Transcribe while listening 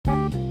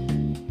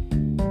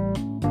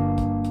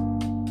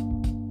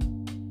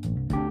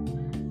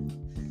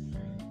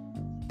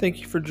Thank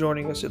you for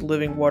joining us at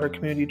Living Water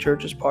Community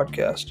Church's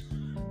podcast.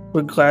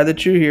 We're glad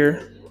that you're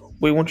here.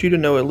 We want you to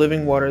know at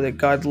Living Water that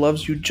God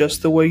loves you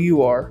just the way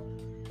you are,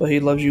 but He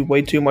loves you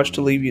way too much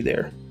to leave you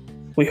there.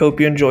 We hope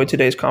you enjoy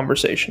today's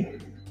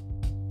conversation.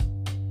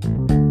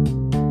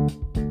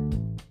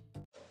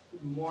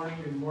 Good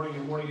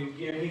morning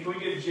again. Hey, can we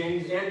give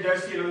James and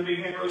Dusty another big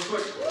hand really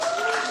quick?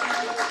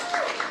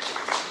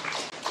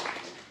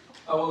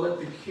 I will let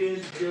the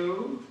kids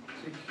go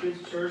to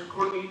kids' church.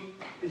 Courtney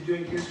is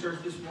doing kids' church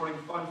this morning.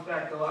 Fun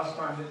fact, the last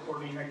time that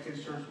Courtney had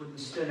kids' church with the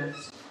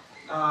Stennetts,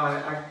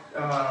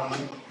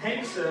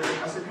 Hank said,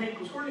 I said, Hank,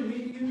 was Courtney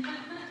meeting you?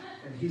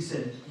 And he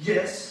said,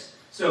 yes.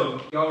 So,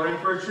 y'all ready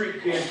for a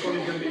treat, kids?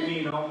 Courtney's going to be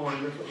mean all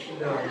morning. That's what she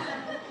does.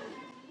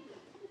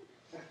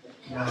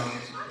 No.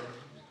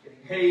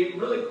 Hey,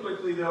 really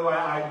quickly though,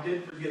 I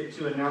did forget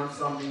to announce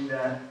something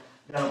that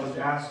I was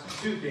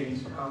asked, two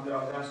things that I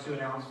was asked to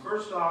announce.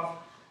 First off,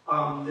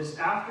 this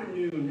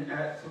afternoon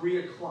at 3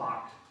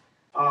 o'clock,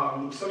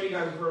 some of you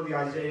guys have heard of the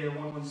Isaiah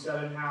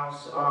 117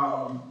 house.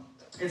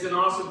 It's an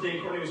awesome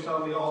thing. Courtney was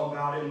telling me all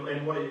about it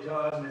and what it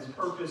does and its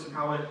purpose and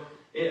how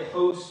it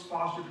hosts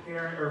foster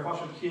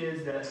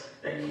kids that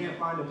can't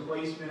find a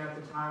placement at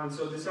the time. And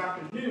so this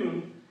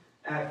afternoon,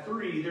 at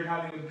 3, they're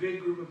having a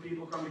big group of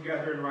people come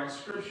together and write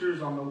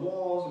scriptures on the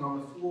walls and on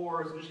the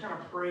floors and just kind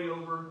of pray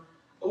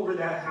over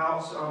that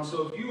house.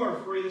 So if you are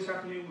free this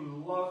afternoon, we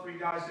would love for you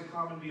guys to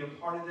come and be a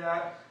part of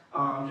that.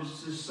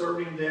 Just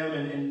serving them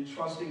and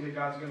trusting that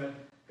God's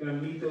gonna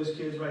meet those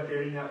kids right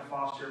there in that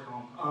foster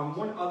home.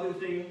 One other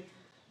thing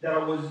that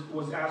I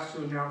was asked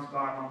to announce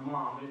by my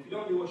mom. And if you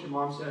don't do what your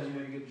mom says, you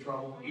get in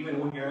trouble, even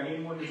when you're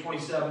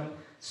 27.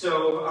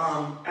 So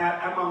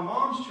at my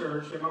mom's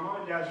church, at my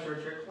mom and dad's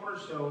church at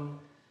Cornerstone,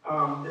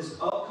 this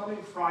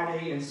upcoming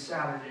Friday and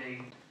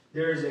Saturday,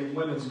 there is a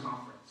women's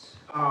conference.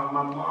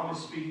 My mom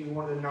is speaking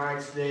one of the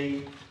nights.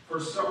 They, for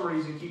some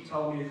reason, keep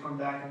telling me to come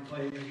back and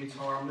play the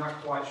guitar. I'm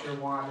not quite sure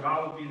why, but I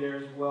will be there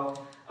as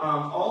well.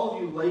 All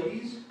of you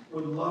ladies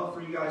would love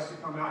for you guys to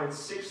come out. It's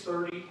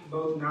 6:30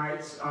 both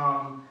nights.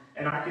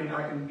 And I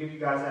can give you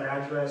guys that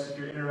address if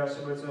you're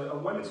interested. But it's a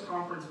women's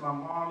conference. My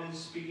mom is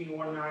speaking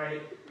one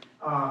night.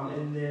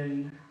 And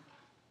then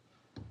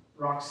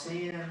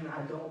Roxanne,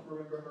 I don't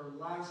remember her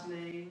last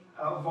name,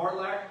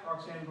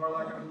 Roxanne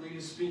Varlak, I believe,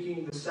 is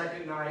speaking the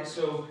second night.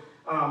 So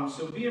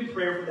be in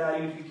prayer for that,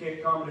 even if you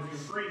can't come. And if you're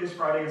free this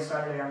Friday and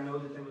Saturday, I know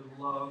that they would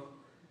love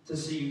to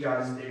see you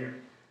guys there.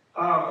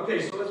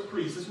 Okay, so let's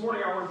preach. This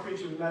morning I want to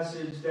preach a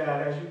message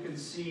that, as you can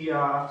see,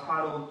 I've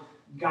titled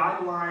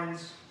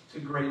Guidelines to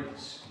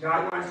Greatness.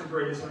 Guidelines to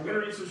Greatness. And I'm going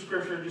to read some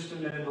scripture in just a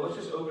minute, but let's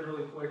just open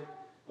really quick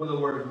with a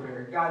word of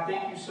prayer. God,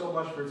 thank you so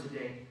much for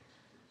today.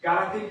 God,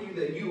 I thank you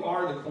that you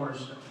are the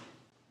cornerstone.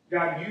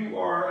 God, you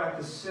are at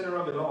the center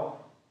of it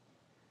all.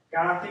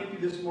 God, I thank you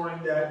this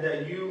morning that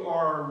you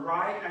are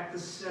right at the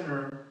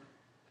center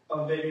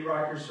of Baby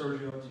Riker's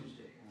surgery on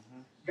Tuesday.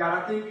 God,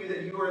 I thank you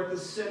that you are at the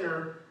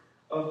center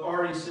of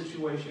Ari's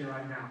situation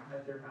right now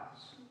at their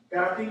house.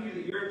 God, I thank you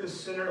that you're at the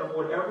center of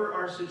whatever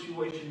our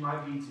situation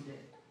might be today.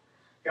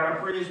 God, I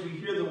pray as we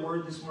hear the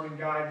word this morning,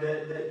 God,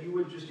 that you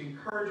would just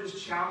encourage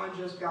us, challenge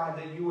us, God,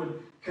 that you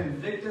would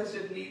convict us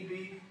if need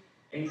be.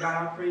 And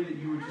God, I pray that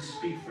you would just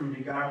speak through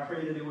me. God, I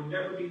pray that it would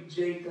never be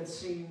Jake that's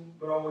singing,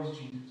 but always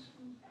Jesus.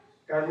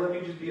 God, let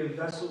me just be a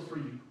vessel for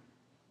you.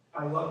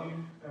 I love you,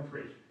 and I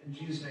praise you. In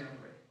Jesus' name I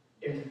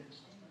pray. Amen.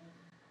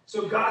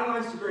 So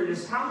guidelines to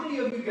greatness. How many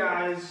of you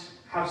guys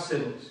have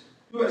siblings?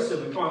 Who has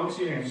siblings? Come on, let me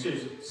see your hands.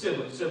 Seriously.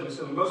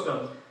 Siblings. Most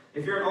of them.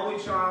 If you're an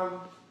only child,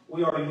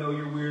 we already know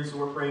you're weird, so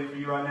we're praying for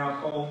you right now.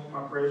 Cole,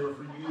 my prayers are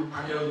for you.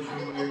 I know that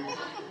you're weird.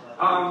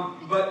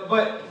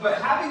 But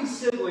having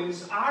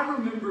siblings, I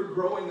remember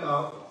growing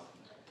up,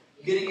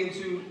 getting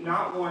into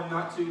not one,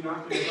 not two,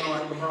 not three,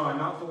 not LeBron,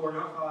 not 4,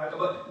 not 5,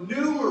 but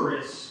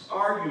numerous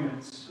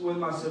arguments with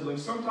my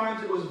siblings.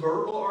 Sometimes it was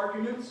verbal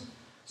arguments.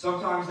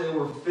 Sometimes they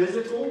were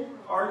physical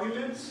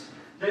arguments.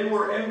 They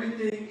were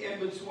everything in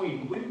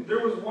between.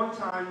 There was one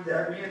time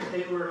that me and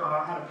Taylor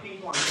had a ping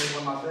pong table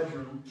in my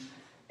bedroom,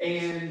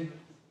 and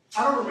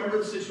I don't remember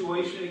the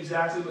situation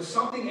exactly, but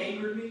something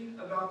angered me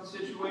about the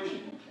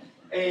situation.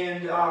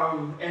 And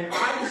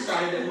I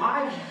decided that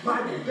my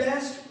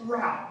best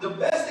route, the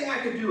best thing I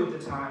could do at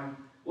the time,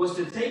 was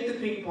to take the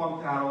ping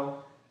pong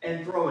paddle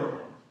and throw it at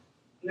him.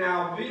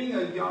 Now, being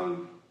a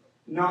young,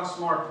 not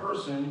smart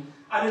person,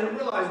 I didn't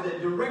realize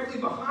that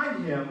directly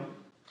behind him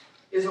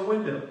is a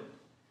window.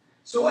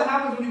 So what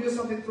happens when you get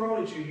something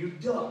thrown at you? You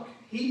duck.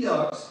 He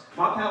ducks.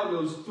 My paddle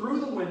goes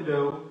through the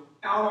window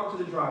out onto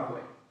the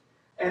driveway.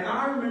 And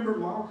I remember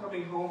Mom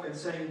coming home and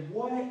saying,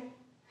 "What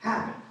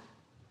happened?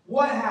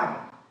 What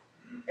happened?"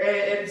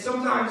 And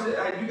sometimes,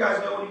 you guys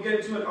know, when you get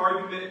into an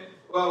argument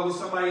with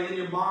somebody, and then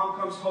your mom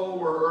comes home,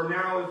 or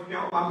now if you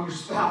don't mind your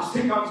spouse,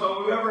 they comes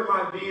home, whoever it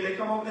might be, they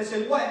come home and they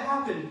say, "What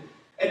happened?"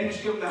 And you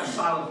just give them that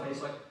silent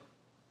face, like,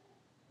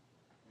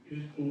 you're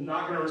just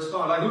not going to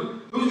respond. Like,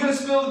 who's going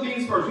to spill the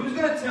beans first? Who's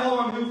going to tell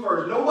on who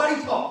first?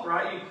 Nobody talked,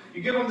 right?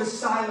 You give them the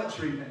silent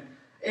treatment.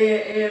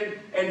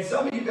 And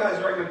some of you guys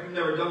are acting like you've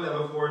never done that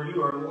before, and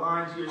you are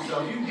lying to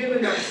yourself. You've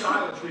given that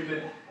silent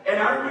treatment. And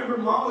I remember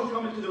Mom would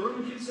come into the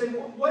room and she'd say,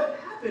 what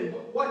happened?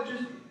 What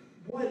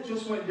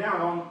just went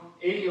down on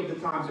any of the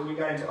times that we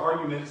got into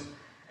arguments?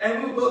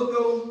 And we would both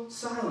go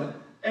silent.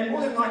 And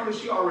more than likely,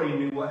 she already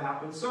knew what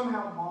happened.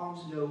 Somehow,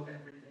 moms know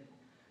everything.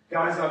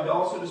 Guys, I've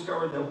also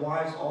discovered that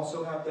wives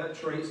also have that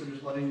trait, so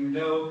just letting you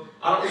know.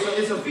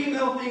 It's a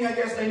female thing, I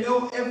guess. They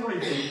know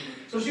everything.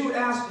 So she would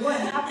ask, what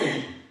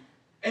happened?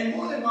 And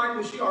more than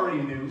likely, she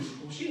already knew.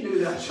 Well, she knew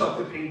that I chucked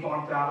the ping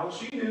pong paddle.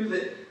 She knew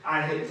that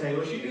I hit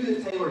Taylor. She knew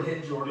that Taylor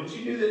hit Jordan.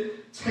 She knew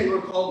that Taylor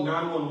called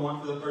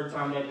 911 for the third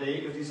time that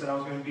day because he said I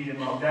was going to beat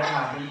him up. That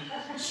happened.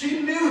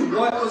 She knew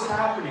what was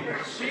happening.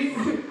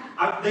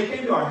 They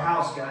came to our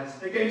house, guys.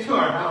 They came to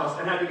our house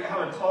and had to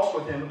have a talk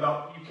with him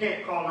about you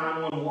can't call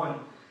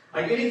 911.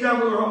 Like anytime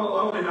we were home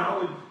alone and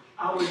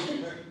I would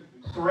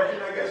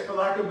threaten, I guess, for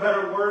lack of a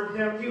better word,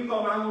 he would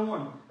call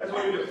 911. That's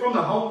what he would do. From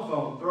the home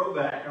phone,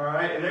 throwback, all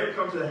right? And they would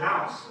come to the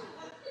house.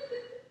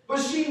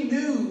 But she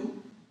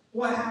knew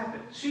what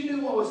happened. She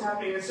knew what was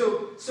happening. And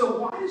so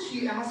why did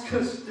she ask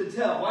us to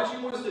tell? Why did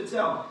she want us to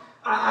tell?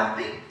 I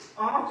think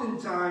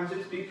oftentimes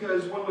it's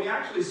because when we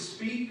actually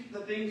speak the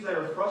things that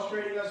are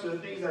frustrating us or the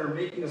things that are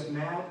making us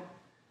mad,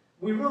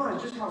 we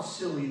realize just how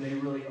silly they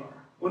really are.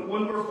 When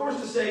we're forced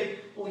to say,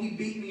 well, he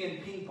beat me in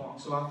ping pong,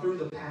 so I threw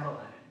the paddle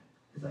at him.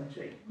 It's like,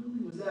 Jake,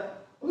 really?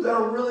 Was that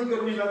a really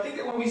good reason? I think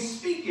that when we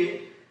speak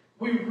it,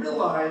 we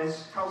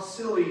realize how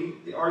silly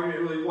the argument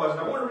really was.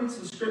 And I want to read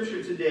some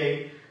scripture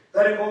today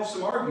that involves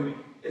some arguing.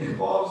 It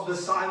involves the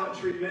silent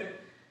treatment.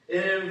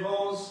 It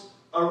involves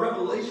a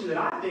revelation that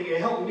I think it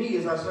helped me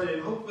as I studied,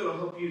 and hopefully it'll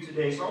help you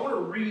today. So I want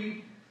to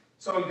read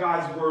some of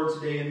God's word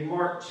today in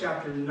Mark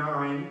chapter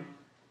 9.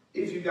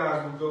 If you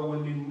guys will go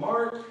with me,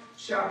 Mark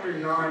chapter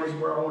 9 is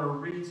where I want to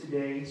read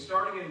today,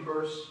 starting in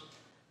verse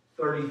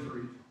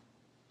 33.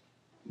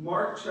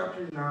 Mark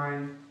chapter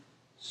 9,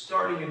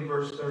 starting in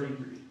verse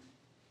 33.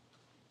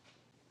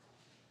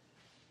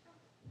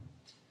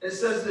 It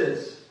says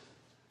this.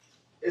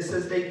 It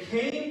says, they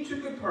came to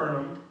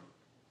Capernaum,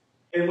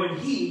 and when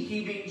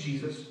he being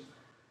Jesus,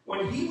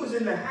 when he was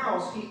in the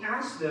house, he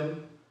asked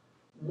them,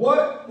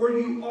 what were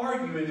you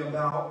arguing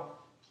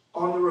about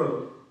on the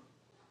road?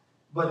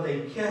 But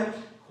they kept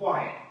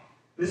quiet.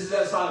 This is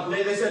that silence.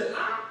 They said,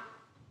 I'm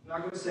not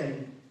going to say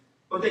anything.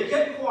 But they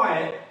kept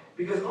quiet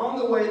because on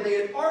the way they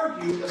had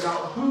argued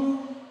about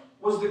who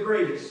was the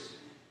greatest.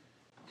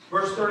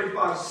 Verse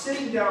 35,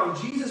 sitting down,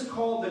 Jesus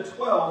called the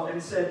 12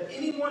 and said,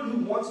 anyone who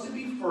wants to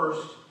be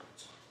first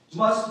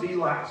must be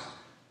last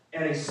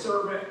and a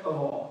servant of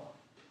all.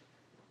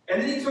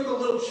 And then he took a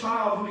little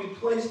child whom he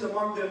placed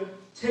among them.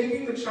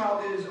 Taking the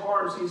child in his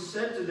arms, he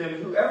said to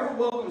them, whoever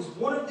welcomes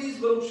one of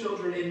these little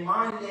children in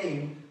my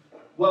name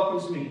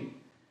welcomes me.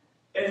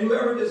 And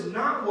whoever does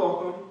not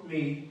welcome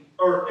me,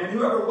 and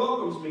whoever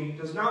welcomes me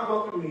does not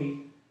welcome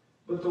me,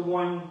 but the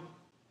one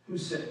who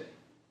sent me.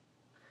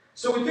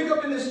 So we pick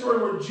up in this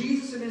story where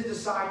Jesus and his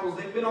disciples,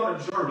 they've been on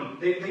a journey.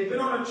 They've been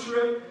on a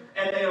trip,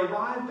 and they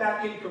arrived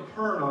back in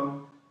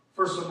Capernaum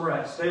for some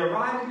rest. They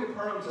arrived in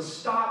Capernaum to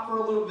stop for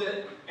a little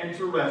bit and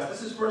to rest.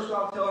 This is first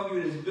off telling you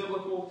it is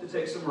biblical to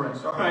take some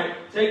rest. All right?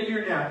 Take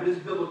your nap. It is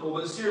biblical.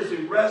 But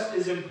seriously, rest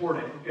is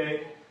important,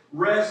 okay?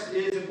 Rest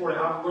is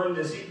important. I've learned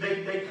this.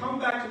 They come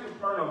back to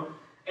Capernaum,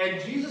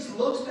 and Jesus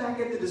looks back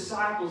at the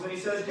disciples, and he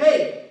says,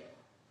 hey,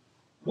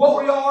 what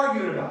were y'all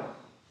arguing about?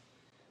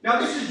 Now,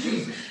 this is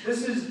Jesus.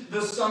 This is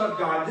the Son of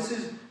God. This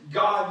is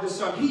God the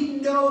Son. He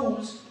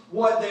knows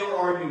what they were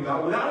arguing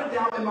about. Without a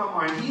doubt in my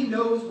mind, he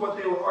knows what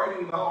they were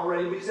arguing about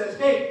already. But he says,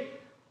 hey,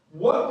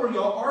 what were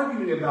y'all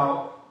arguing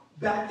about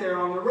back there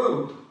on the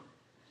road?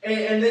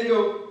 And they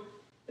do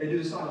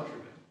the silent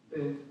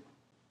treatment.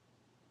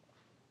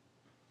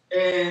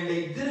 And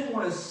they didn't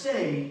want to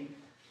say,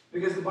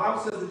 because the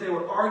Bible says that they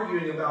were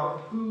arguing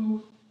about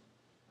who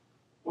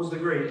was the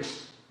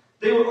greatest.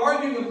 They were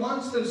arguing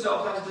amongst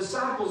themselves as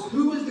disciples,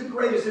 who is the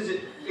greatest? Is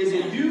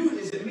it you?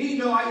 Is it me?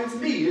 No, it's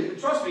me.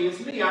 Trust me, it's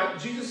me.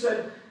 Jesus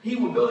said he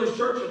will build his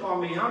church upon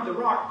me. I'm the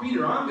rock.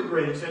 Peter, I'm the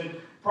greatest. And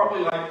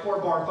probably like poor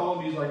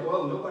Bartholomew's like,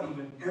 well, nobody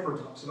even ever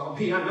talks about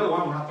me. I know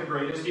I'm not the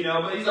greatest,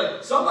 But he's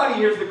like, somebody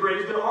here is the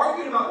greatest. They're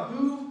arguing about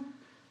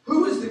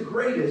who is the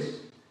greatest.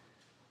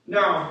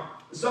 Now,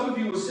 some of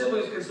you with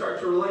siblings can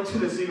start to relate to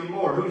this even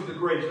more. Who's the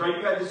greatest, right?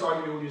 You had this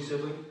argument with your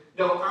sibling.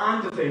 No,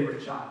 I'm the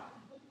favorite child.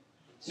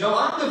 No,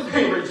 I'm the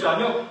favorite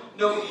child.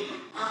 No,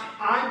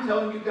 I'm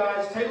telling you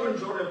guys, Taylor and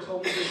Jordan have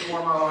told me this more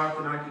in my life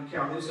than I can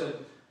count. They said,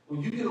 well,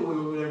 you get away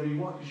with whatever you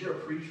want because you're a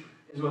preacher,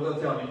 is what they'll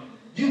tell me.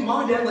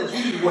 Mom and Dad let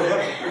you do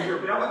whatever because you're a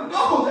preacher. I'm like,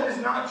 no, that is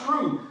not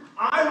true.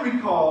 I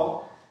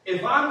recall,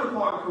 if I'm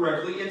recalling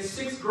correctly, in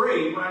 6th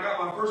grade when I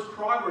got my first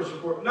progress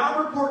report,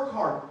 not report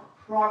card,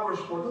 progress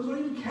report. Those don't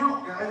even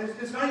count, guys.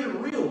 It's not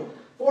even real.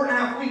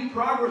 4.5-week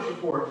progress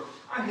report.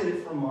 I hid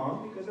it from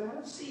Mom because I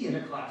had a C in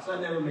a class.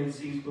 I never made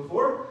C's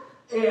before.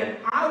 And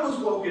I was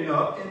woken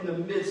up in the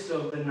midst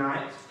of the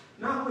night,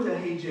 not with a,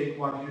 hey, Jake,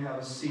 why did you have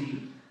a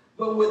C?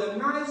 but with a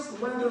nice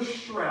leather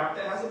strap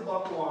that has a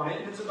buckle on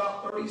it, and it's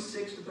about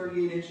 36 to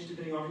 38 inches,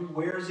 depending on who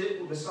wears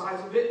it, or the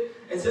size of it,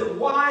 and said,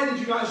 why did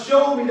you not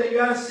show me that you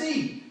had a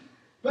C?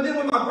 But then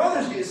when my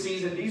brothers get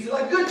C's and D's, they're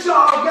like, good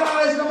job,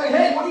 guys. And I'm like,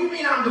 hey, what do you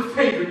mean I'm the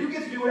favorite? You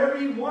get to do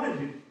whatever you want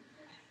to do.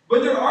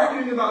 But they're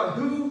arguing about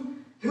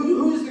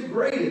who's the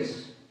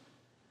greatest.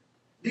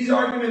 These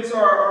arguments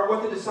are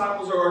what the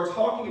disciples are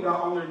talking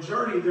about on their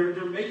journey.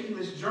 They're making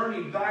this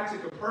journey back to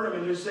Capernaum,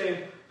 and they're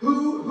saying,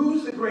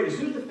 who's the greatest?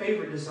 Who's the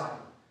favorite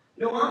disciple?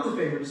 No, I'm the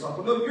favorite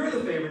disciple. No, you're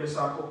the favorite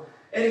disciple.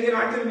 And again,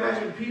 I can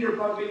imagine Peter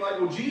probably being like,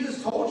 well,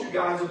 Jesus told you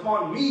guys,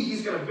 upon me,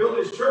 he's going to build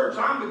his church.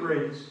 I'm the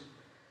greatest.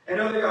 And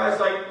other guys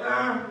like,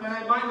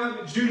 it might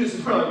not be. Judas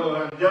is probably like,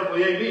 well, that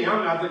definitely ain't me.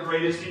 I'm not the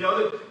greatest,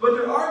 But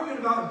they're arguing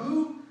about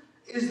who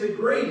is the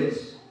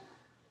greatest.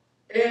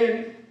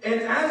 And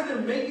as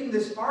they're making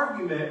this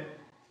argument,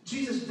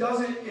 Jesus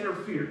doesn't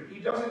interfere. He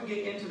doesn't get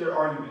into their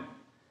argument.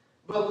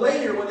 But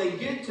later, when they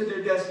get to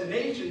their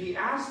destination, he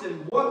asks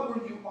them, what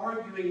were you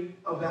arguing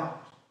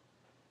about?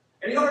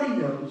 And he already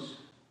knows.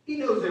 He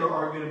knows they were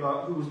arguing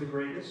about who was the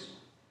greatest.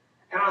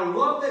 And I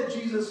love that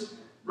Jesus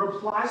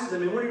replies to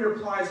them. And when he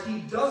replies, he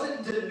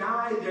doesn't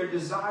deny their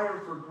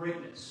desire for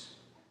greatness.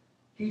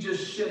 He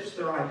just shifts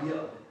their idea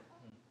of it.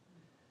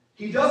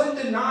 He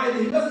doesn't deny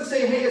that. He doesn't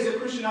say, hey, as a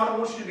Christian, I don't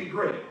want you to be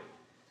great.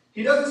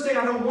 He doesn't say,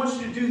 I don't want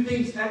you to do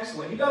things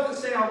excellent. He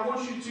doesn't say, I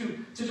want you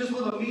to just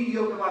live a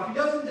mediocre life. He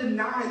doesn't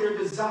deny their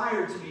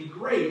desire to be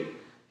great.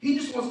 He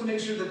just wants to make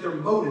sure that their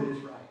motive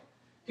is right.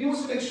 He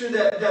wants to make sure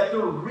that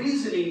their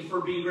reasoning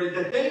for being great,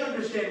 that they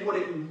understand what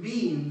it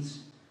means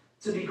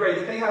to be great,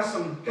 that they have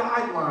some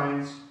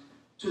guidelines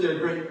to their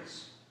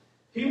greatness.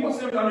 He wants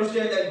them to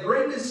understand that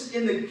greatness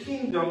in the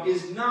kingdom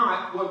is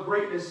not what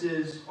greatness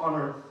is on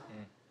earth.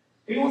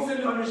 He wants them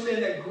to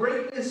understand that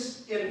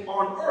greatness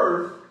on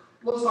earth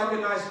looks like a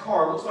nice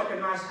car, looks like a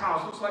nice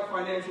house, looks like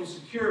financial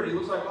security,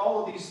 looks like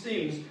all of these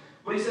things.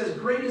 But he says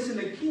greatness in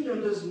the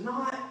kingdom does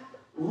not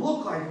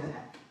look like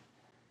that.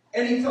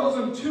 And he tells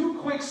them two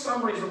quick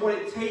summaries of what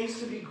it takes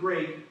to be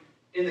great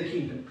in the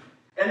kingdom.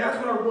 And that's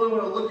what I really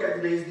want to look at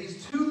today, is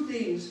these two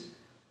things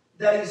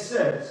that he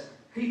says.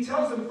 He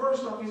tells them,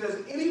 first off, he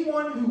says,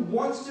 anyone who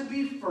wants to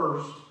be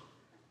first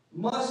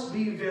must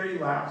be very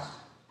last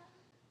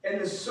and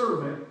the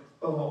servant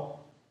of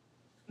all.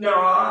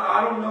 Now,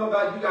 I don't know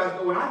about you guys,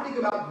 but when I think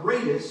about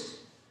greatest,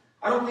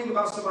 I don't think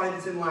about somebody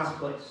that's in last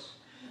place.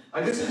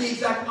 Like, this is the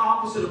exact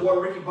opposite of what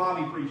Ricky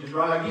Bobby preaches,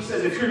 right? Like, he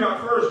says, if you're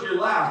not first, you're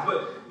last.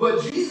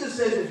 But Jesus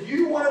says, if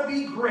you want to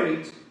be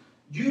great,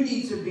 you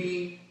need to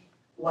be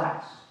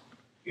last.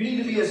 You need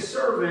to be a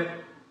servant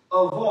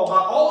of all. By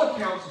all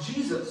accounts,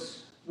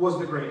 Jesus was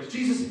the greatest.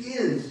 Jesus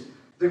is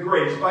the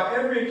greatest by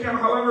every account.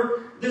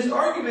 However, this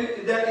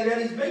argument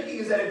that he's making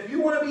is that if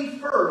you want to be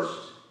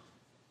first,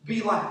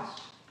 be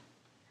last.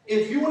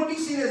 If you want to be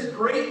seen as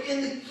great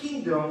in the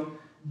kingdom,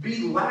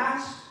 be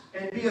last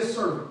and be a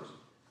servant.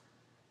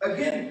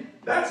 Again,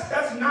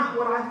 that's not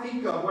what I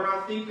think of when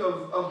I think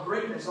of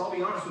greatness. I'll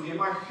be honest with you. In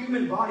my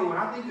human body, when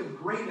I think of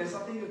greatness,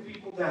 I think of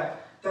people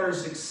that are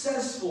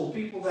successful,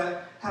 people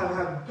that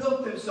have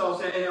built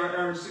themselves and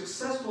are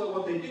successful at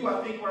what they do. When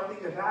I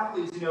think of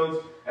athletes,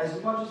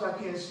 as much as I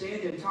can't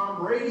stand in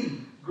Tom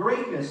Brady,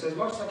 greatness. As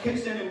much as I can't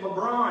stand in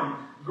LeBron,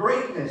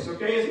 greatness.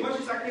 Okay, as much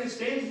as I can't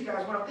stand these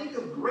guys, when I think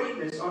of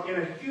greatness in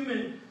a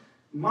human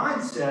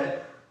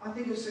mindset, I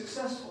think of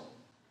successful.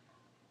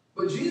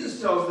 But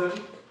Jesus tells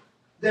them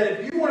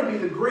that if you want to be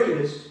the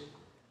greatest,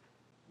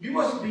 you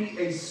must be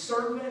a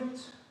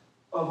servant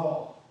of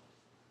all.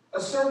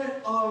 A servant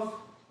of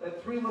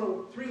that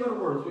three-letter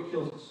words, what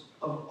kills us,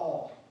 of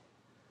all.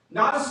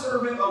 Not a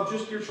servant of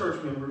just your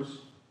church members.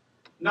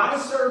 Not a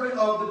servant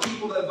of the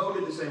people that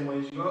voted the same way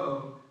as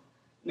you.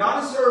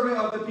 Not a servant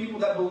of the people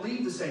that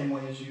believe the same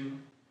way as you.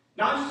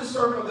 Not just a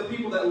servant of the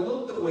people that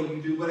look the way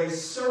you do, but a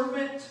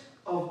servant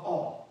of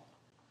all.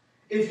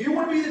 If you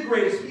want to be the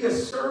greatest, be a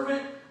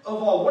servant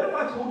of all. What if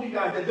I told you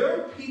guys that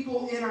there are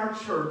people in our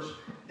church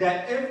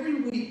that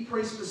every week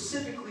pray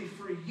specifically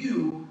for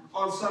you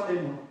on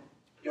Sunday morning?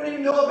 You don't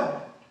even know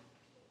about it.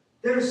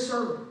 They're a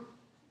servant.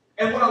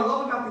 And what I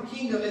love about the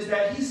kingdom is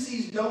that he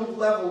sees no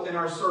level in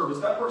our service.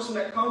 That person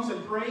that comes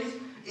and prays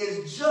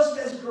is just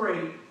as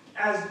great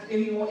as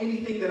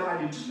anything that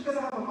I do. Just because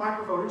I have a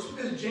microphone, or just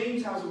because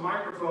James has a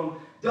microphone,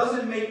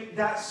 doesn't make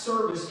that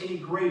service any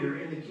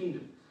greater in the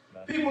kingdom.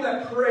 People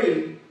that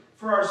pray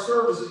for our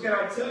services, can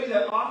I tell you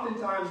that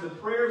oftentimes the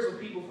prayers of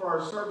people for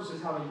our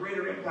services have a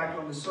greater impact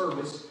on the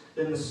service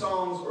than the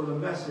songs or the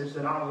message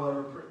that I will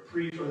ever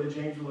preach or that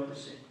James will ever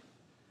sing.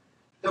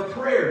 The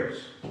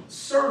prayers,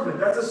 servant,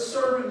 that's a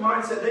servant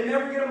mindset. They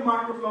never get a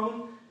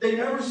microphone. They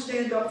never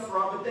stand up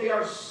front, but they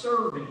are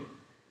serving.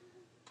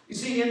 You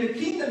see, in the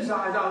kingdom's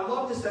eyes, I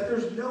love this, that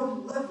there's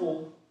no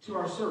level to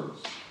our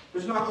service.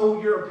 There's not,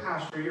 oh, you're a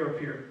pastor, you're up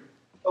here.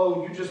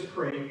 Oh, you just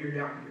pray, you're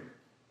down here.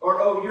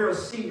 Or, oh, you're a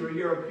singer,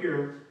 you're up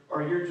here.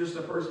 Or you're just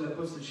a person that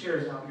puts the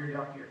chairs out, you're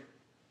down here.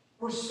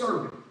 We're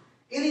serving.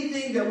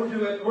 Anything that we're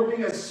doing, we're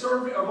being a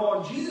servant of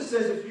all. And Jesus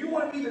says, if you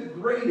want to be the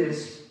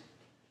greatest,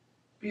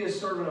 be a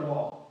servant of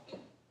all.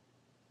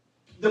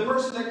 The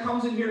person that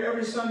comes in here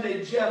every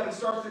Sunday, Jeff, and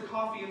starts the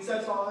coffee and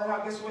sets all that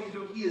out, guess what he's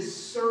doing? He is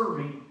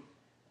serving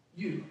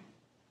you.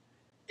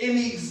 In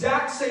the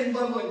exact same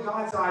level in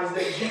God's eyes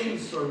that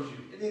James serves you.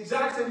 In the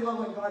exact same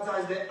level in God's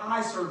eyes that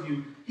I serve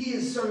you. He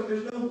is serving.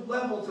 There's no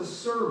level to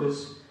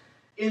service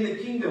in the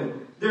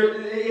kingdom.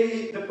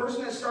 The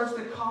person that starts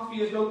the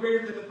coffee is no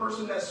greater than the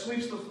person that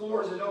sweeps the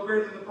floors, is no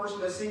greater than the person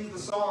that sings the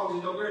songs,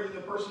 is no greater than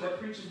the person that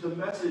preaches the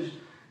message.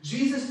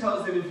 Jesus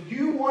tells them, if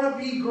you want to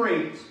be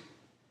great,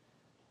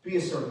 be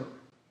a servant.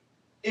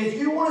 If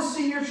you want to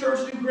see your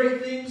church do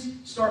great things,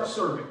 start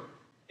serving.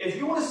 If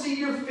you want to see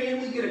your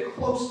family get a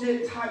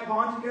close-knit, tight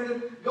bond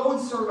together, go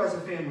and serve as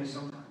a family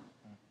sometime.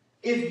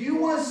 If you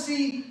want to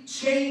see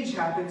change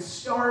happen,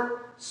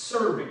 start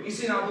serving. You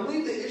see, and I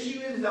believe the issue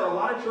is that a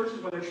lot of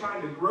churches, when they're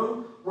trying to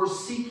grow, we're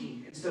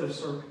seeking instead of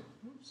serving.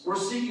 We're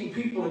seeking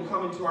people to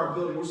come into our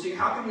building. We're seeing,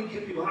 how can we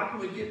get people? How can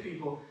we get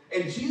people?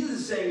 And Jesus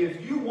is saying,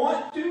 if you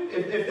want to,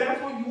 if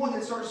that's what you want,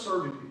 then start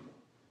serving people.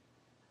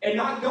 And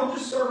don't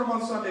just serve them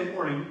on Sunday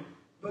morning,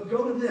 but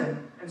go to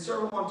them and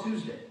serve them on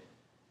Tuesday.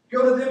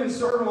 Go to them and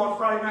serve them on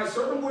Friday night.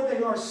 Serve them where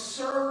they are.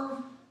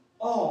 Serve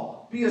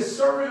all. Be a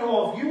servant of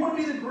all. If you want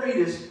to be the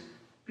greatest,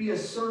 be a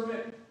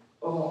servant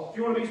of all. If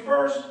you want to be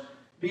first,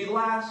 be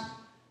last,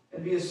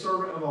 and be a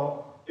servant of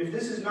all. If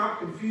this is not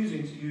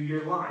confusing to you,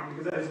 you're lying,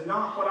 because that is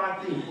not what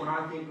I think when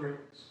I think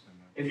greatness.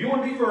 If you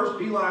want to be first,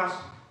 be last,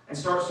 and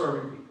start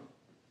serving people.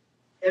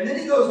 And then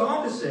he goes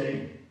on to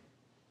say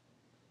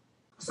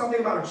something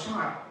about a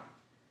child.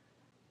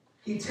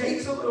 He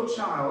takes a little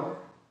child,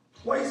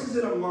 places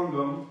it among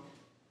them,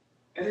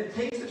 and then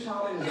takes the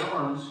child in his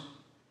arms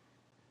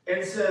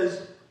and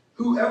says,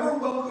 whoever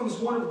welcomes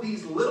one of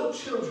these little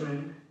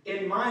children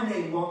in my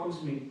name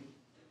welcomes me.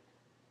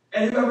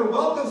 And whoever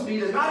welcomes me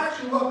does not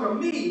actually welcome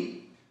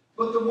me,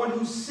 but the one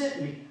who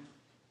sent me.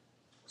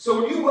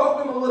 So when you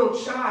welcome a little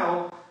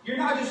child, you're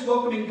not just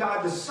welcoming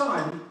God the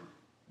Son,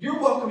 you're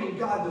welcoming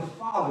God the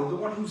Father, the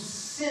one who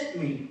sent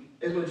me,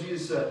 is what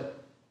Jesus said.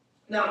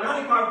 Now,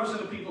 95%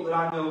 of people that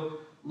I know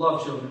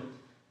love children.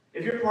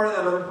 If you're part of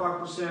that other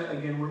 5%,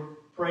 again, we're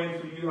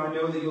praying for you. I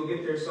know that you'll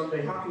get there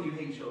someday. How can you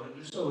hate children?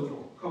 They're so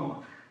adorable. Come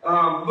on.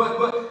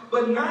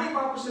 But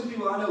 95% of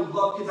people I know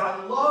love kids.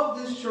 I love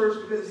this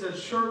church because it's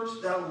a church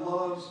that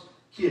loves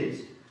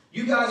kids.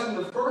 You guys, from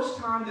the first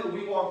time that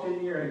we walked in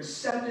here and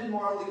accepted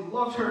Marley,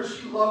 loved her.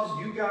 She loves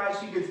you guys.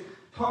 She gets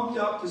pumped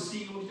up to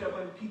see you when she's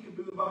like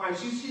peekaboo behind.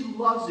 She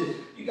loves it.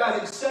 You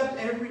guys accept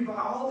everybody,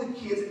 all the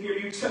kids in here.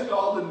 You accept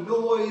all the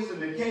noise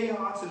and the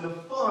chaos and the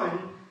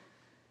fun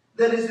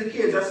that is the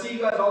kids. I see you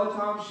guys all the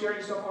time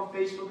sharing stuff on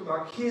Facebook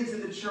about kids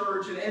in the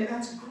church, and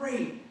that's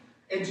great.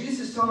 And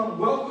Jesus is telling them,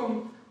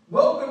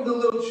 welcome the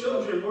little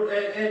children,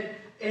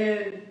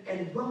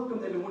 and welcome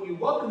them. And when you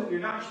welcome them,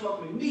 you're not just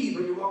welcoming me,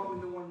 but you're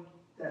welcoming the one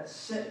that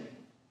sent me.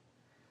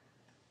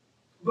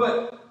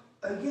 But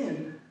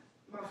again,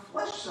 my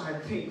flesh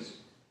side thinks,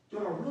 do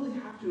I really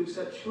have to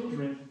accept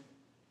children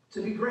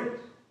to be great?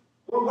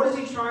 Well, what is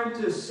he trying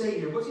to say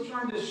here? What's he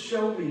trying to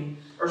show me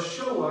or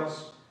show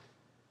us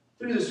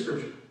through the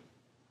scripture?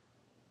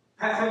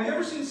 Have you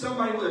ever seen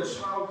somebody with a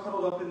child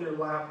cuddled up in their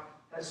lap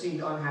that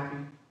seemed unhappy?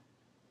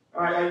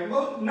 All right,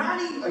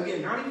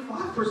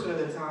 95% of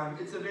the time,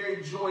 it's a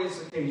very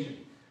joyous occasion.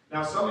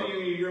 Now, some of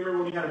you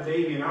remember when you had a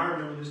baby, and I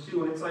remember this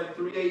too, and it's like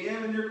 3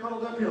 a.m. and they're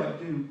cuddled up, you're like,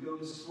 dude, go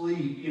to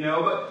sleep, you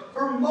know? But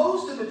for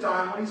most of the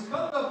time, when he's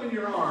cuddled up in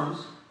your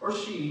arms, or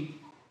she,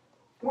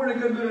 we're in a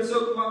good mood. And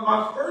so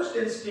my first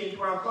instinct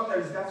when I thought that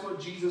is that's what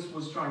Jesus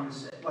was trying to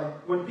say. Like,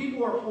 when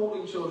people are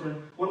holding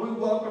children, when we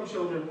welcome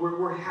children,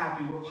 we're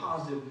happy, we're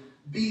positive.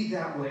 Be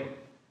that way.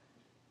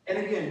 And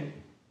again,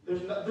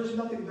 there's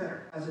nothing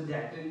better as a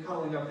dad than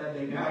cuddling up that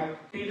baby. Now,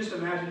 can you just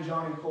imagine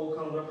John and Cole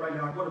cuddled up right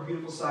now? What a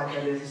beautiful sight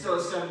that is. So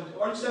it's 17.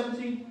 Aren't you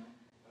 17?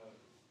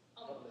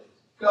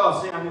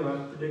 Oh, see, I knew I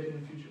was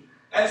predicting the future.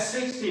 At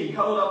 16,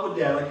 cuddled up with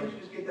dad. Like, can't you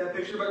just get that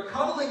picture? But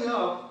cuddling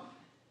up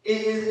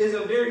is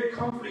a very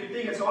comforting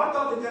thing. And so I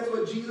thought that that's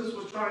what Jesus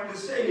was trying to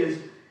say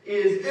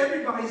is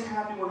everybody's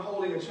happy when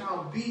holding a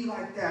child. Be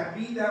like that.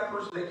 Be that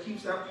person that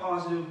keeps that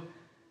positive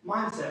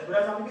mindset. But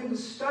as I began to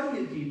study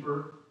it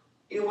deeper,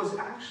 it was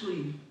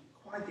actually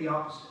quite the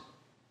opposite.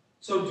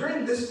 So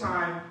during this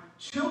time,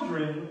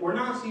 children were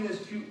not seen as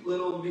cute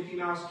little Mickey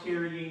Mouse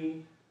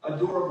carrying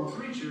adorable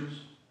creatures.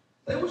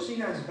 They were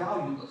seen as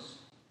valueless.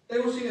 They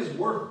were seen as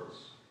worthless.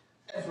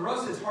 And for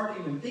us, it's hard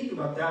to even think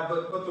about that,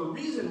 but the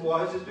reason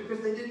is because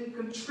they didn't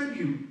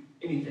contribute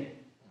anything.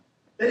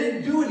 They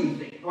didn't do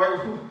anything. Right?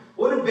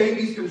 What do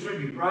babies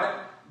contribute,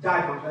 right?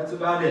 Diapers, that's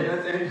about it.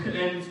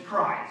 And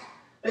cries.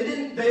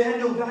 They had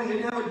no value. They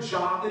didn't have a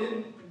job. They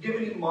didn't give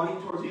any money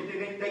towards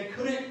anything. They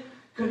couldn't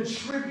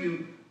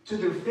contribute to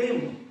their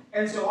family.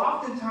 And so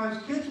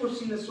oftentimes kids were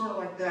seen as sort of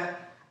like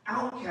that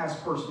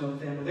outcast person of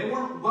the family. They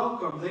weren't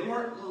welcomed. They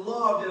weren't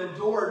loved and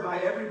adored by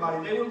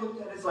everybody. They were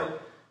looked at as like,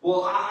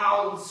 well,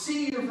 I'll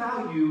see your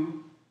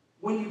value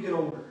when you get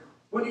older.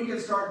 When you can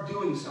start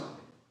doing something.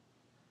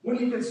 When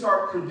you can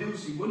start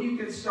producing. When you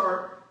can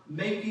start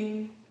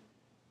making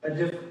a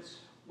difference.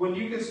 When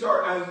you can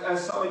start,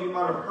 as some of you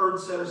might have heard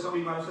said, or some of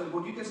you might have said,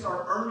 when you can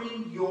start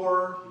earning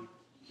your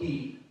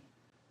keep.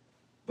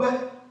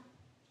 But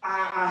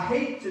I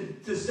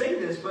hate to say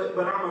this, but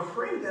I'm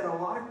afraid that a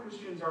lot of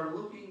Christians are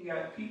looking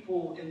at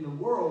people in the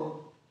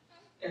world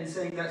and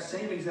saying that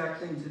same exact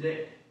thing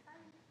today.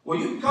 Well,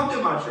 you can come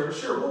to my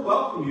church, sure, we'll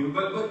welcome you,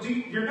 but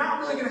you're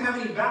not really going to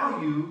have any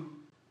value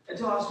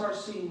until I start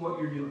seeing what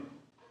you're doing.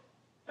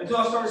 Until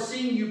I start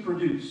seeing you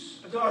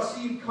produce. Until I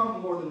see you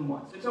come more than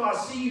once. Until I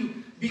see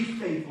you be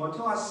faithful.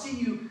 Until I see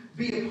you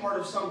be a part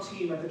of some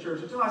team at the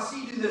church. Until I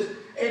see you do this.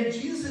 And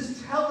Jesus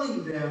is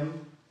telling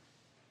them,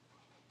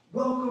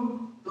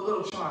 welcome the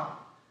little child.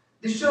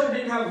 These children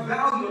didn't have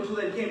value until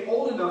they became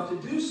old enough to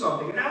do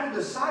something. And as a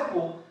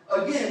disciple,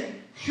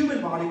 again,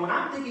 human body, when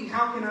I'm thinking,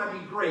 how can I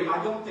be great?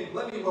 I don't think,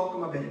 let me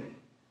welcome a baby.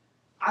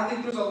 I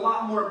think there's a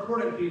lot more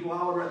important people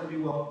I would rather be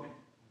welcoming.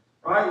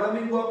 Right?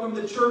 Let me welcome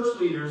the church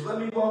leaders. Let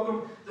me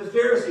welcome the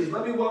Pharisees.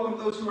 Let me welcome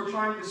those who are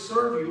trying to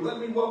serve you.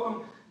 Let me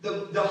welcome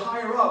the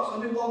higher ups.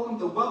 Let me welcome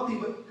the wealthy.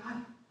 But God,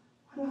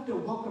 why do I have to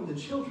welcome the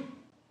children?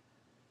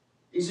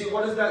 You see,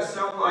 what does that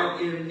sound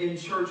like in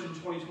church in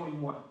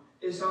 2021?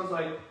 It sounds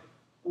like,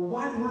 well,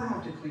 why do I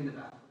have to clean the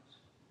bathrooms?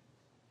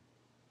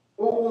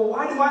 Well,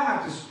 why do I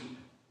have to sweep?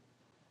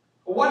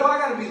 Well, why do I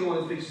got to be the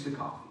one that fixes the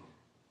coffee?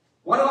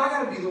 Why do I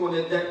got to be the one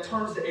that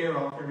turns the air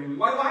off every week?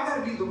 Why do I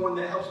got to be the one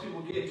that helps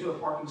people get into a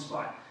parking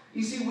spot?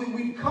 You see,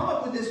 we've come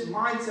up with this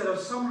mindset of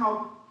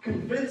somehow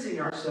convincing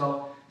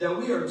ourselves that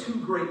we are too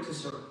great to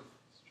serve.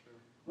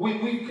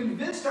 We've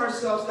convinced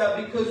ourselves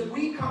that because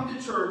we come to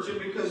church and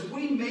because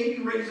we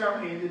maybe raise our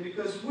hand and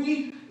because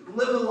we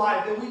live a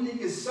life that we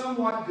think is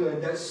somewhat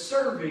good, that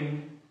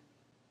serving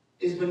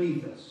is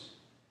beneath us.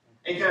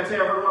 And can I tell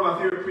you, I heard one of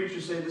my favorite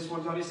preachers say this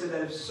one time. He said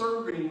that if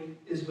serving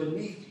is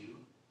beneath you,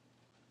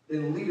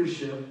 then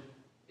leadership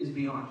is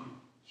beyond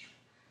you.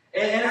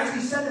 And as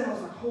he said that, I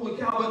was like, holy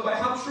cow, but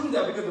how true is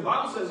that? Because the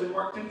Bible says in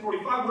Mark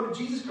 10:45, what did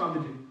Jesus come to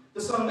do?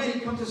 The Son of Man,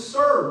 he come to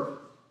serve.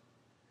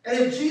 And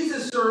if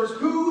Jesus serves,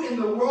 who in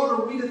the world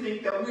are we to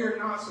think that we are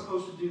not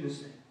supposed to do this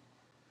thing?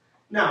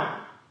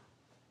 Now,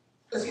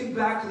 let's get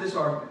back to this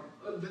argument.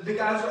 The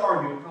guys are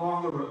arguing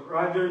along the road,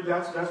 right?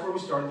 That's where we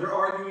started. They're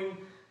arguing.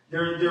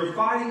 They're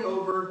fighting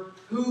over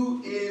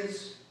who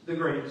is the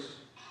greatest.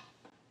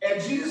 And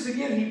Jesus,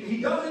 again,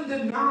 he doesn't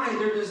deny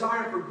their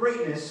desire for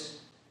greatness.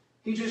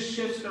 He just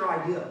shifts their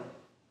idea.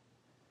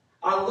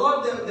 I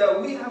love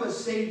that we have a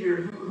Savior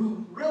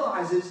who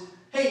realizes,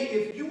 hey,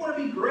 if you want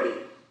to be great,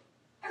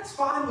 that's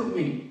fine with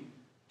me.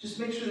 Just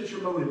make sure that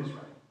your motive is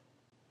right.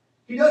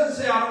 He doesn't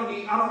say, I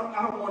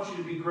don't want you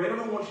to be great. I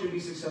don't want you to be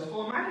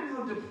successful. Imagine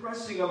how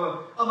depressing of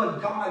a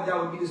God that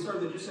would be to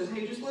serve, that just says,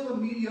 hey, just live a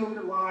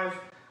mediocre life.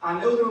 I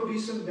know there will be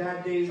some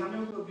bad days. I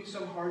know there will be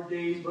some hard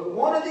days. But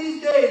one of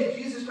these days,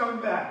 Jesus is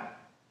coming back.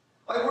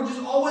 Like, we're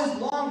just always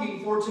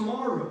longing for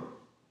tomorrow.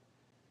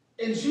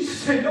 And Jesus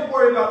said, don't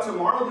worry about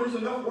tomorrow. There's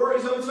enough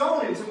worries of its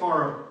own in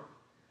tomorrow.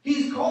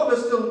 He's called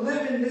us to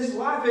live in this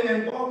life.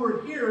 And while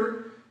we're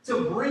here,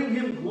 to bring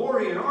him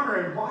glory and honor.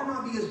 And why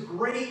not be as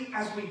great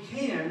as we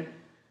can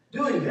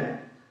doing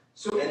that?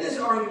 So in this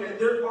argument,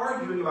 they're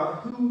arguing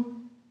about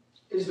who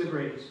is the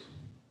greatest.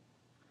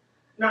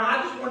 Now,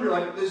 I just wonder,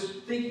 like, this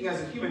thinking as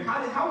a human,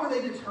 how are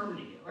they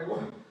determining it?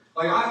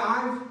 Like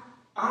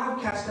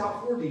I've cast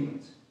out 4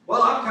 demons.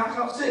 Well, I've cast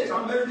out 6.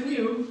 I'm better than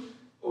you.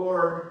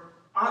 Or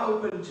I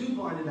opened 2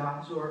 blinded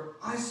eyes. Or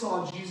I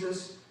saw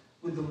Jesus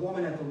with the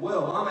woman at the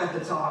well. I'm at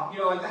the top.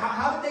 You know, like,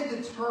 how did they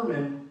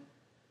determine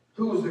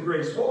who was the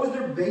greatest? What was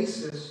their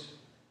basis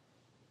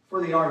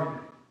for the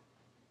argument?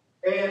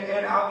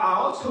 And I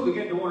also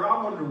begin to wonder,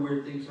 I wonder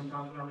weird things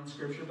sometimes when I read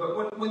Scripture,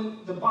 but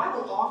when the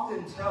Bible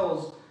often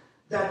tells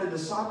that the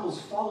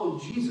disciples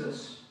followed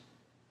Jesus,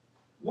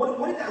 what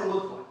did that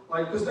look like?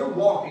 Like, because they're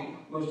walking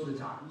most of the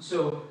time.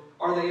 So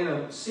are they in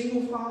a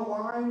single file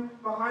line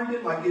behind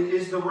it? Like,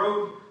 is the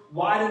road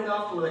wide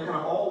enough where they kind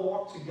of all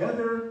walk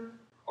together?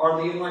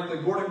 Are they in like the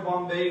Gordon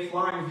Bombay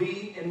Flying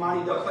V in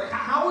Mighty Ducks? Like,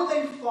 how are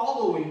they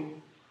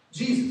following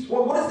Jesus?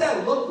 Well, what does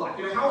that look like?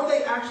 You know, how are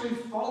they actually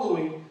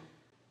following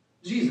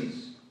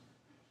Jesus?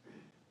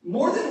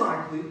 More than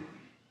likely,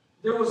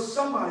 there was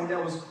somebody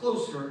that was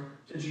closer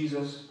to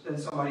Jesus than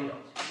somebody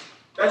else.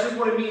 That's just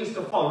what it means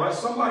to follow, right?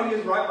 Somebody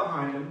is right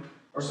behind him,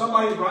 or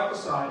somebody's right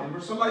beside him, or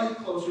somebody's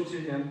closer to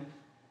him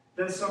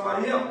than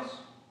somebody else.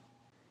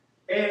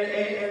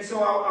 And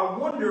so I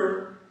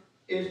wonder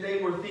if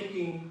they were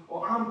thinking,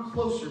 well, I'm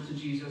closer to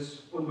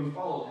Jesus when we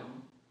follow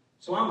him,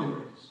 so I'm the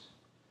greatest.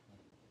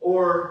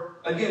 Or,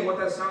 again, what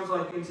that sounds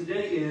like in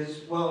today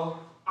is, well,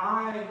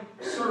 I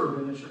serve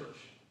in the church.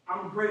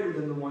 I'm greater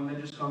than the one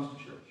that just comes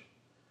to church.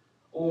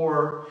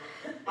 Or,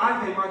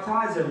 I pay my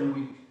tithes every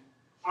week.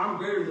 I'm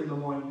greater than the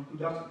one who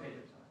doesn't pay their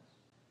tithes.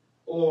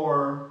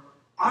 Or,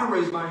 I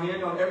raise my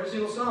hand on every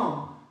single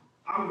song.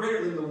 I'm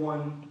greater than the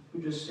one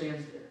who just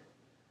stands there.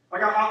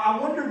 Like, I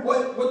wonder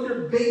what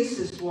their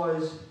basis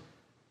was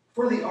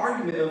for the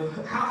argument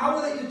of how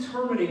were they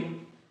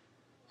determining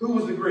who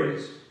was the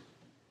greatest?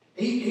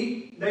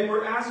 They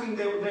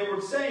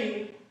were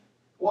saying,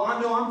 well,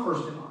 I know I'm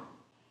first in line.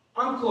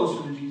 I'm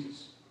closer to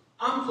Jesus.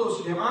 I'm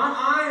closer to him.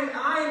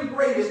 I am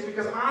greatest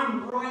because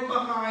I'm right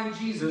behind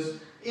Jesus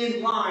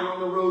in line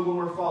on the road when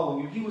we're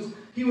following him.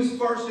 He was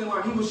first in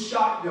line. He was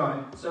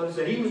shotgun, so to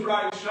say. He was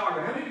riding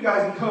shotgun. How many of you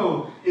guys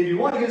know if you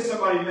want to get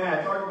somebody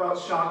mad, talk about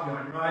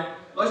shotgun, right?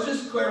 Let's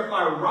just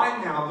clarify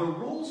right now. The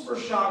rules for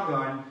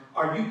shotgun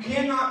are you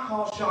cannot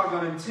call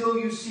shotgun until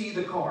you see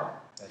the car.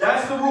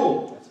 That's the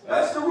rule.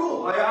 That's the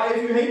rule.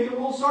 If you hate the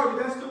rule, sorry,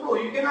 but that's the rule.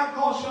 You cannot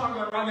call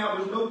shotgun right now.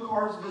 There's no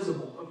cars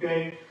visible,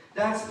 okay?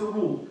 That's the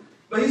rule.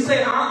 But he's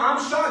saying, I'm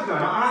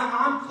shotgun.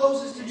 I'm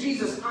closest to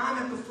Jesus. I'm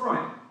at the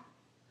front.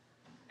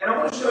 And I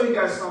want to show you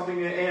guys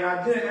something, and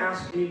I didn't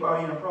ask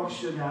anybody, and I probably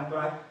shouldn't have,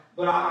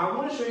 but I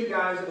want to show you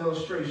guys an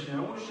illustration.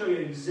 I want to show you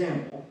an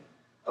example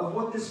of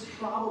what this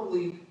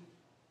probably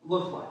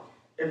looked like.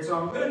 And so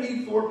I'm going to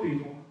need 4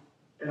 people,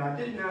 and I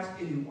didn't ask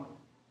anyone.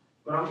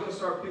 But I'm going to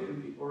start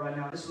picking people right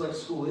now. This is like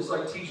school. This is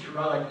like teacher,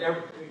 right?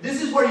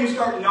 This is where you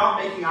start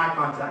not making eye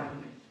contact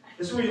with me.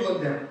 This is where you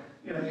look down.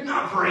 You know, you're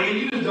not praying.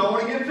 You just don't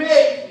want to get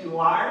picked, you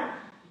liar.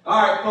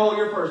 All right, Cole,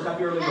 you're first.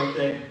 Happy early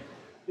birthday.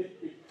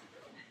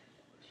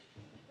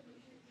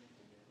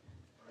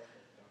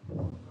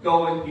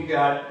 Colin, you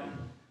got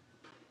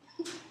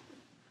it.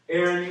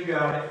 Aaron, you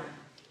got it.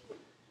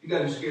 You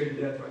guys are scared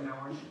to death right now,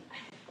 aren't you?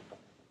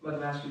 I'm about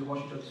to ask you to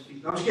wash each other's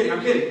feet. No, I'm just kidding.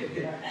 I'm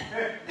kidding.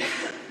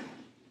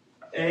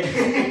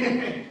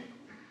 And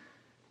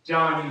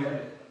John, you got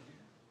it.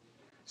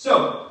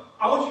 So,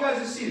 I want you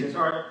guys to see this,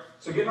 all right?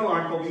 So get in a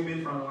line, Colby, you be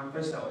in front of the line,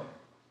 face that way.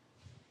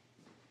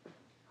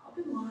 I've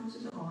been in lines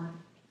in the line.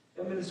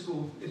 I've been in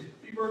school. Is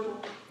it virtual?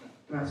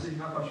 No, see,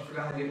 I thought you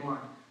forgot how to get in line.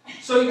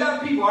 So you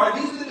got people, all right?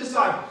 These are the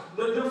disciples.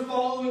 They're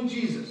following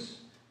Jesus.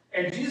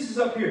 And Jesus is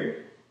up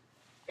here.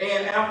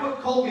 And I put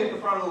Colby at the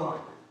front of the line.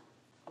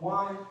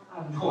 Why? I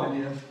have no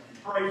idea.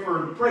 Pray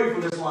for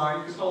this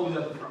line, because Colby's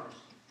at the front.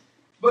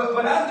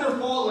 But as they're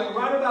following,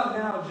 right about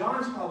now,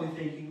 John's probably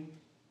thinking,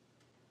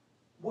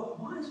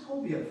 why is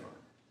Colby up front?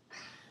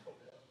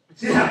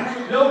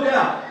 Yeah, no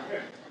doubt.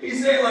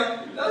 He's saying,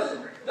 like,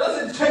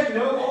 doesn't Jake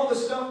know all the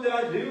stuff that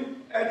I do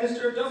at this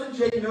church? Doesn't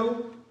Jake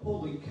know,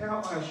 holy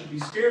cow, I should be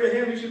scared of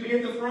him. He should be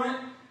at the front.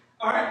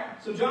 All right,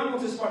 so John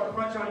wants to start at the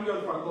front. John, you go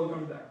to the front. Chloe,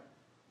 come back.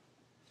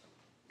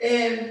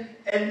 And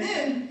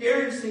then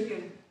Aaron's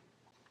thinking,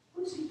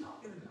 what is he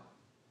talking about?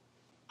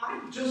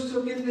 I just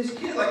took in this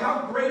kid. Like,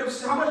 how much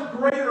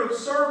greater of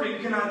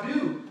serving can I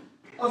do?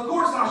 Of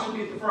course I should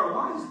be at the front.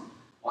 Why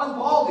is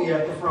Baldy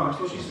at the front?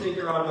 That's what she's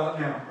thinking right about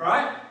now,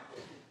 right?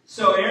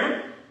 So,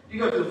 Aaron, you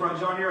go to the front.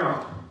 John, you're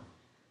out.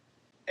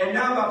 And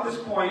now, about this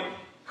point,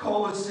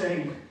 Cole is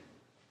saying,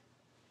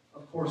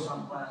 of course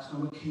I'm last.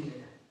 I'm a kid.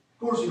 Of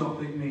course you don't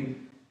pick me.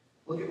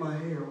 Look at my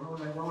hair.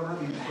 Why would I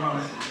be in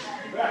front?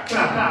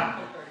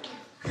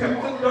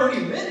 30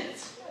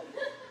 minutes.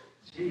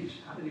 Jeez,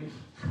 I didn't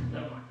even...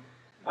 Never mind.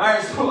 All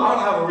right, so I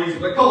don't have a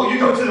reason. But Cole, you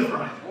go to the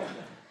front.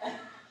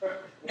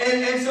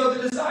 And so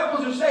the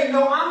disciples are saying,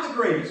 no, I'm the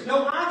greatest.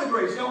 No, I'm the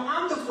greatest. No,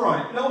 I'm the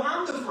front. No,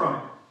 I'm the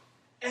front.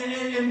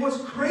 And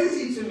what's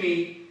crazy to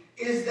me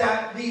is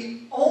that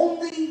the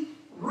only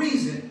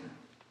reason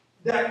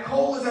that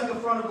Cole is at the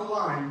front of the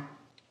line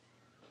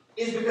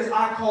is because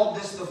I called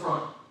this the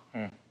front.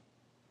 Now,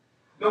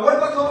 what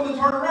if I told him to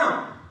turn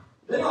around?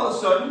 Then all of a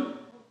sudden,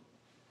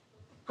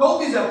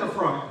 Colby's at the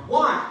front.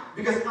 Why?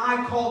 Because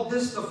I called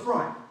this the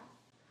front.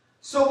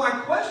 So my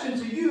question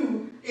to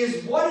you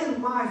is, what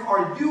in life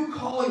are you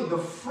calling the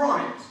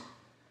front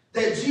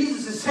that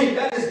Jesus is saying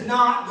that is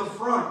not the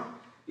front?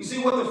 You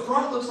see, what the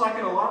front looks like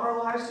in a lot of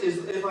our lives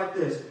is like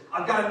this.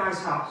 I've got a nice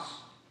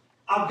house.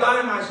 I've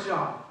got a nice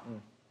job.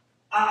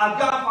 I've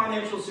got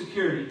financial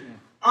security.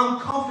 I'm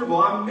comfortable.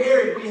 I'm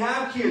married. We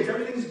have kids.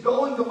 Everything's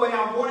going the way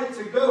I want it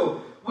to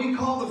go. We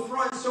call the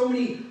front so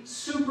many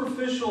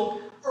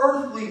superficial,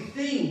 earthly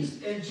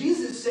things. And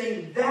Jesus is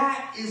saying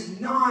that is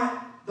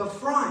not the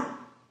front.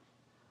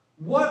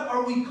 What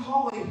are we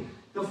calling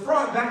the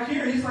front? Back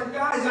here, he's like,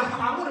 guys,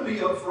 I want to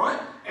be up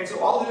front. And so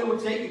all that it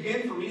would take,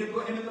 again, for me to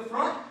put him in the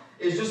front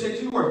is just say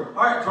 2 words.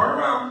 All right, turn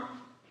around.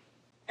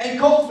 And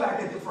Cole's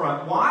back at the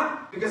front. Why?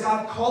 Because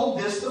I've called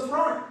this the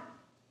front.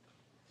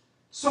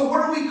 So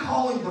what are we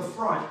calling the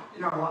front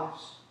in our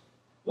lives?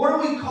 What are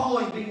we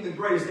calling being the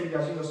greatest? Thank you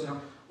guys. You can go sit down.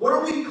 What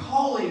are we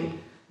calling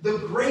the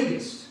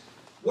greatest?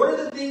 What are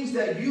the things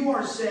that you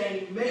are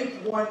saying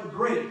make one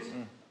great?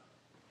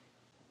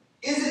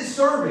 Is it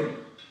serving?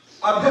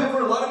 I bet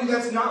for a lot of you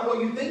that's not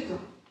what you think of.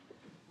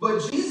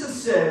 But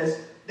Jesus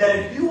says that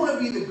if you want to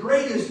be the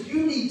greatest,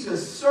 you need to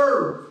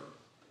serve.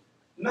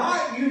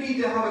 Not you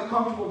need to have a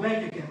comfortable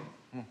bank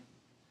account.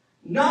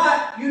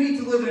 Not you need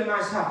to live in a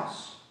nice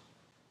house.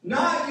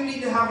 Not you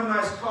need to have a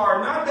nice car.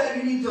 Not that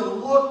you need to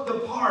look the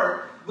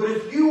part. But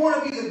if you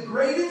want to be the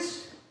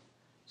greatest,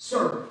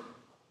 serve.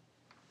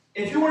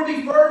 If you want to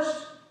be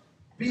first,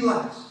 be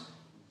last.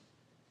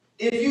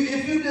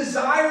 If you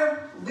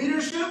desire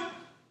leadership,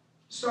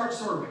 start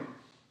serving.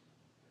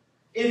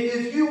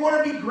 If you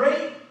want to be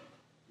great,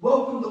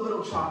 welcome the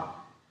little child.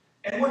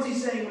 And what's he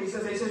saying when he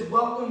says that? He says,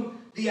 welcome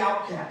the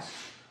outcast.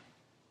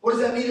 What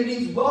does that mean? It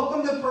means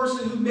welcome the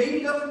person who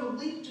maybe doesn't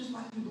believe just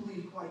like you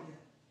believe quite yet.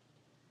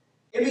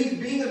 It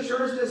means being a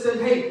church that says,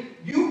 hey,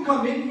 you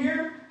come in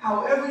here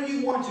however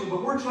you want to,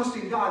 but we're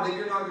trusting God that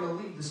you're not going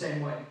to leave the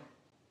same way.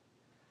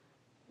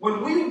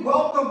 When we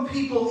welcome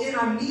people in,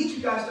 I need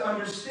you guys to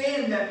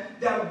understand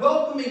that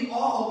welcoming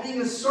all,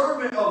 being a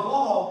servant of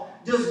all,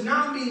 does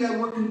not mean that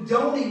we're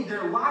condoning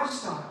their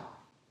lifestyle.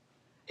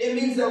 It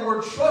means that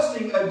we're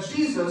trusting a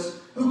Jesus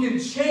who can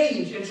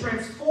change and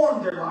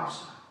transform their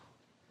lifestyle.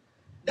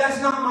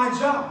 That's not my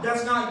job.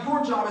 That's not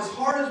your job. As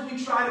hard as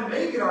we try to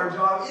make it our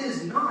job, it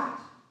is not.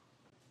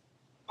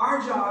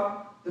 Our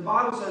job, the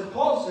Bible says,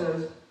 Paul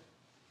says,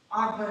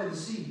 I planted the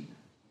seed.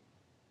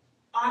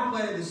 I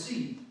planted the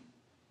seed.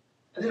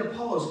 And then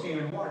Apollos came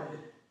and watered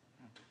it.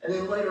 And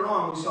then later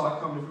on, we saw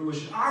it come to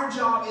fruition. Our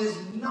job is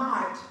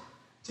not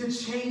to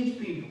change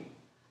people.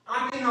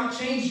 I cannot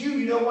change you.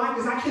 You know why?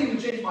 Because I can't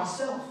even change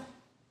myself.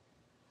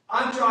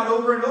 I've tried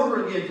over and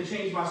over again to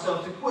change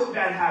myself, to quit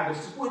bad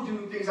habits, to quit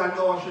doing things I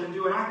know I shouldn't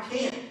do, and I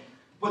can't.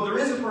 But there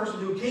is a person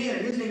who can,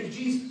 and his name is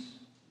Jesus.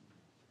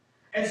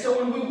 And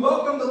so when we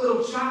welcome the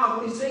little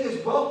child, what he's saying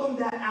is welcome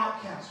that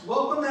outcast.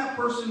 Welcome that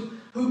person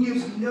who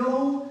gives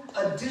no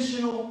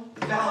additional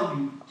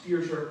value to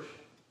your church.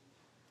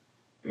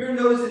 Have you ever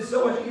noticed it's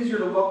so much easier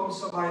to welcome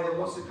somebody that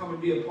wants to come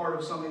and be a part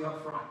of something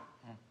up front?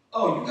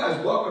 Oh, you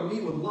guys welcome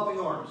me with loving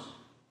arms.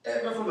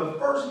 And from the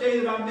first day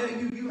that I met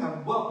you, you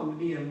have welcomed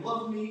me and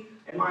loved me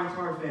and my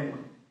entire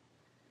family.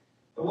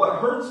 But what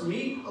hurts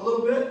me a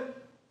little bit,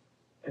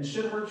 and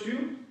should hurt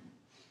you,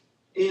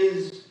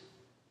 is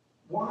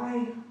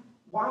why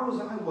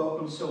was I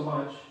welcomed so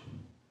much,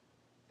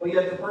 but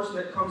yet the person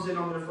that comes in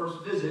on their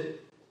first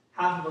visit,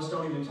 half of us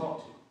don't even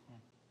talk to?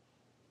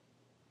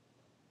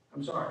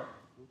 I'm sorry.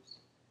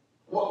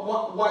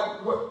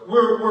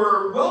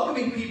 We're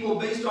welcoming people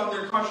based on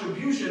their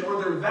contribution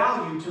or their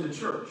value to the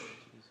church.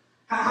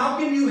 How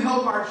can you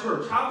help our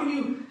church? How can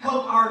you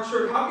help our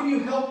church? How can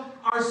you help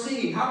our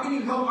singing? How can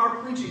you help our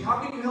preaching?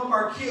 How can you help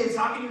our kids?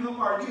 How can you help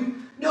our youth?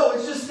 No,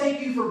 it's just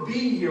thank you for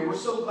being here. We're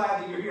so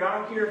glad that you're here. I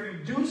don't care if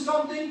you do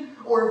something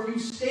or if you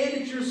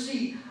stand at your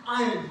seat.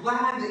 I am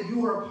glad that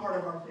you are a part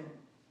of our family.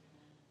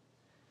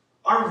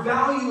 Our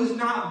value is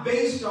not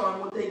based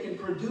on what they can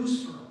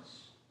produce for us.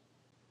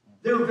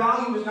 Their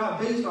value is not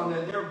based on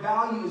that. Their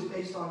value is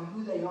based on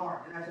who they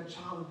are, and as a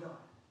child of God.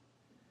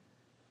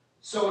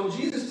 So when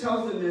Jesus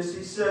tells them this,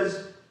 he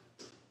says,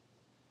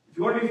 if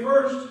you want to be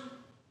first,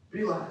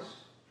 be last.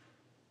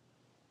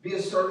 Be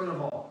a servant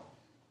of all.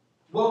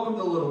 Welcome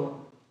the little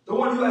one. The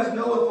one who has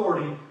no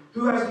authority,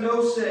 who has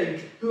no say,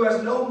 who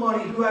has no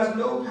money, who has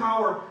no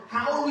power.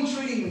 How are we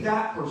treating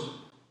that person?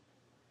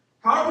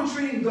 How are we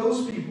treating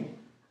those people?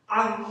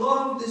 I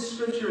love this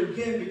scripture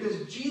again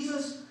because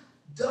Jesus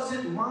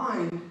doesn't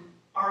mind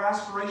our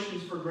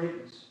aspirations for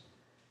greatness.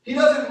 He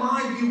doesn't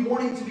mind you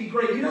wanting to be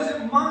great. He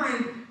doesn't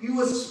mind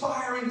you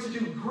aspiring to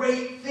do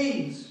great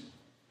things.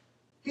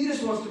 He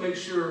just wants to make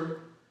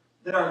sure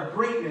that our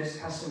greatness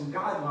has some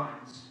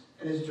guidelines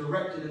and is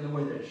directed in the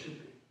way that it should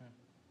be.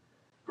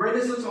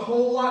 Greatness looks a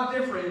whole lot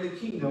different in the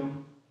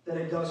kingdom than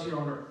it does here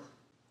on earth.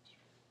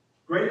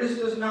 Greatness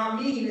does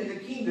not mean in the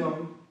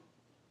kingdom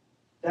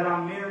that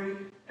I'm married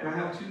and I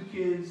have 2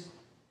 kids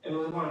and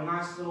we live on a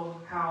nice little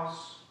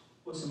house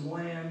with some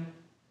land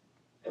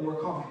and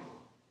we're comfortable.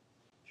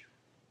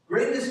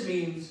 Greatness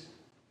means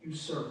you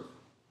serve.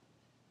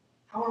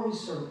 How are we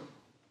serving?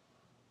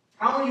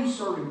 How are you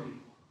serving people?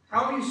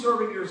 How are you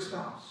serving your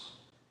spouse?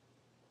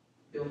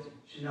 Guilty.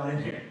 She's not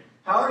in here.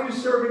 How are you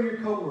serving your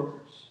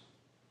coworkers?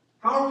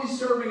 How are we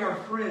serving our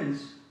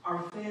friends,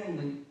 our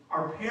family,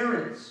 our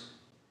parents?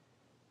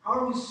 How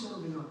are we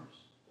serving others?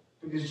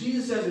 Because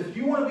Jesus says if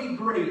you want to be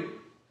great,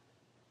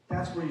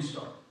 that's where you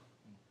start.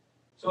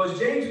 So as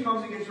James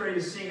comes and gets ready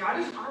to sing,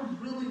 I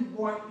really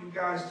want you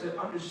guys to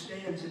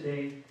understand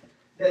today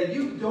that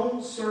you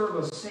don't serve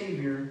a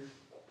Savior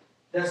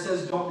that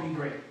says don't be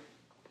great.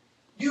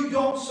 You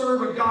don't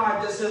serve a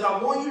God that says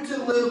I want you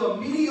to live a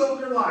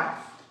mediocre life.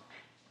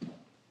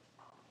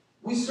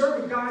 We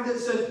serve a God that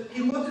says,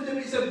 he looked at them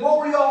and he said, what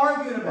were y'all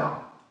arguing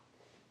about?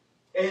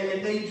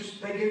 And they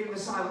gave him the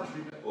silent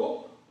treatment.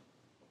 Oh.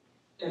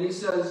 And he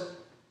says,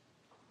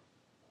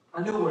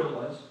 I know what it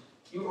was.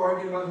 You were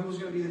arguing about who was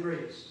going to be the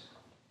greatest.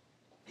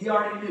 He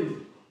already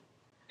knew.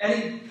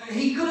 And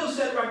he could have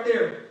said right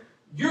there,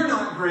 you're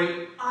not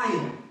great, I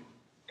am.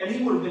 And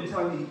he would have been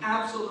telling the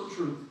absolute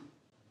truth.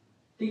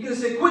 He could have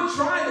said, quit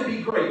trying to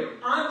be great.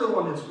 I'm the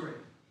one that's great.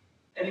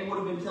 And he would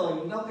have been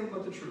telling nothing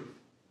but the truth.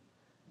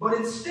 But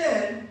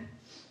instead,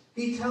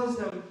 he tells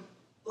them,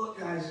 look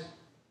guys,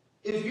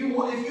 if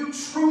you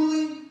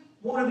truly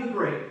want to be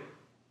great,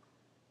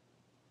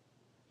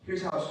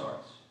 here's how it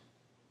starts.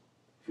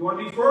 If you want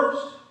to be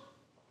first,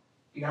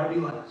 you got to be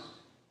last.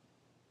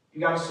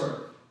 You got to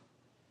serve.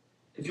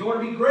 If you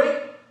want to be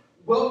great,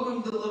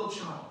 welcome the little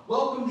child.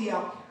 Welcome the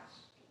outcast.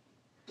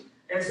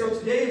 And so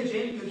today, as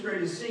James gets ready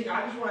to sing,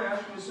 I just want to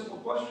ask you a simple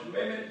question.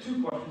 Maybe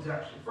 2 questions,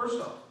 actually. First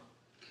off,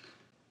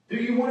 do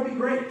you want to be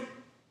great?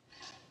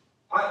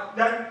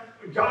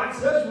 God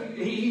says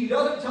he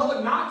doesn't tell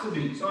it not to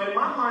be. So in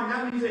my mind,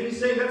 that means that he's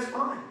saying that's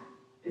fine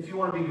if you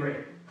want to be great.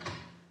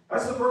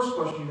 That's the first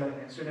question you got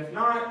to answer. And if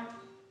not,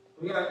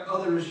 we got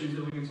other issues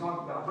that we can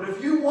talk about. But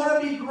if you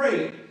want to be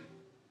great,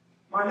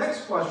 my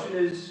next question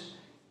is,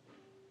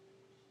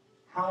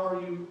 how are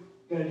you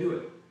going to do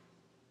it?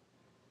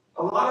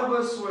 A lot of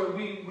us,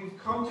 we've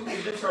come to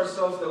convince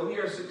ourselves that we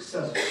are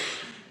successful.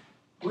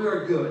 We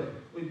are good.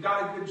 We've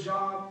got a good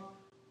job.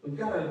 We've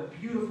got a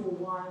beautiful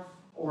wife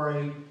or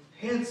a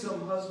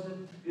handsome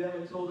husband. If you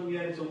haven't told him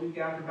yet, it's a week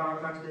after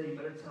Valentine's Day, you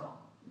better tell him.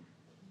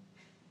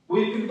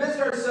 We've convinced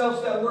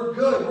ourselves that we're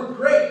good, we're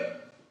great,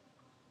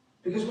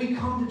 because we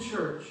come to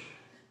church.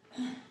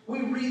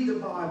 We read the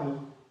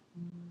Bible.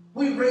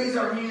 We raise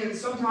our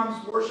hands.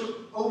 Sometimes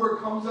worship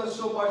overcomes us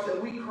so much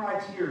that we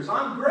cry tears.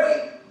 I'm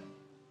great.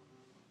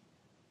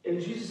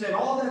 And Jesus said,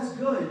 all that's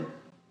good.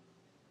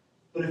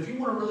 But if you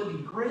want to really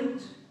be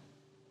great,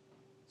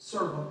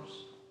 serve others.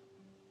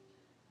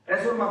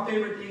 That's one of my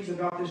favorite things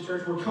about this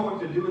church. We're going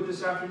to do it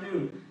this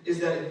afternoon. Is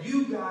that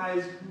you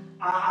guys,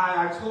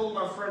 I told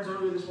my friends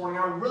earlier this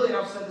morning,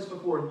 I've said this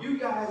before. You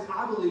guys,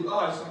 I believe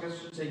us, I guess I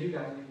shouldn't say you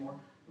guys anymore.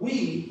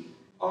 We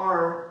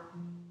are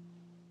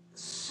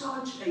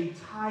such a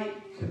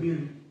tight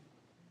community.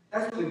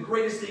 That's one of the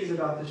greatest things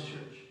about this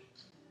church.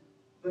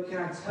 But can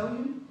I tell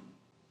you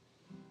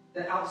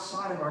that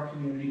outside of our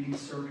community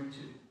needs serving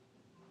too?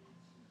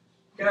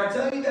 Can I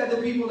tell you that the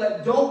people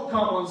that don't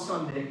come on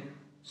Sunday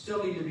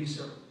still need to be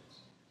served?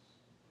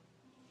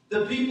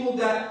 The people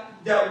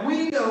that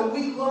we know,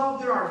 we love,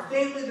 they're our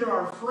family, they're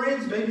our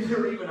friends, maybe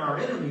they're even our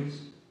enemies.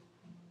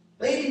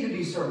 They need to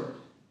be served.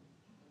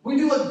 We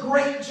do a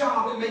great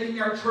job at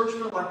making our church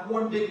feel like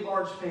one big,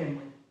 large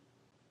family.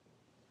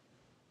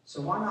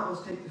 So why not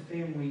let's take the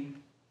family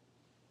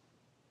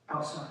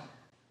outside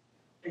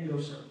and go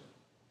serve?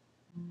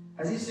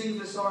 As he sings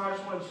this song, I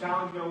just want to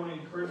challenge you, I want to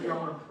encourage you, I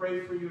want to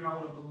pray for you, and I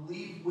want to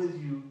believe with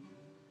you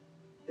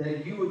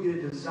that you would get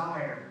a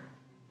desire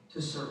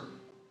to serve.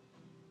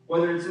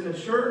 Whether it's in the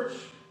church,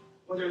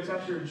 whether it's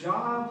at your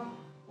job,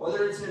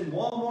 whether it's in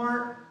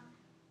Walmart,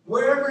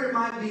 wherever it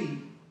might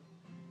be.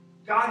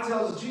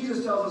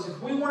 Jesus tells us,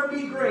 if we want to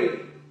be great,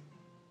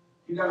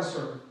 you got to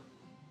serve.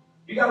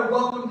 You got to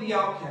welcome the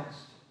outcast.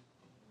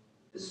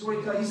 This is what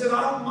he tells you. He says,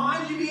 I don't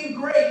mind you being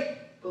great,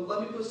 but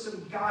let me put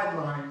some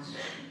guidelines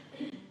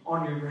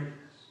on your greatness.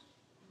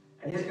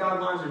 And his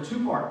guidelines are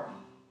two-part.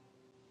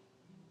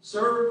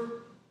 Serve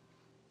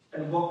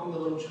and welcome the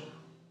little child.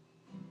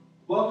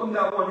 Welcome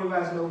that one who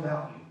has no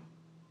value.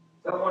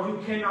 That one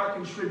who cannot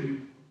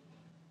contribute.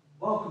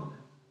 Welcome them.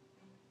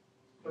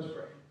 Let's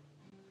pray.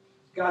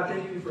 God,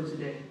 thank you for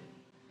today.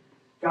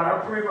 God, I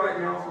pray right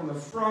now from the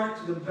front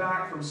to the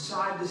back, from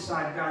side to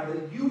side, God,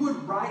 that you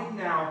would right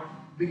now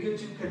begin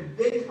to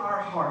convict our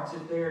hearts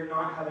if they are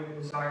not having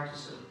a desire to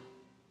serve.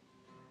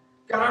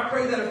 God, I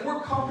pray that if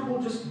we're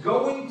comfortable just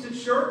going to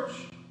church,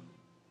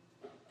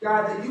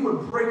 God, that you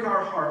would break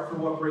our heart for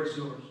what breaks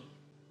yours.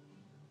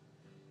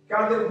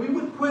 God, that we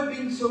would quit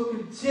being so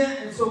content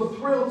and so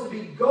thrilled to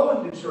be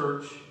going to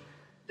church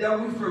that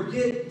we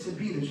forget to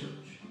be the church.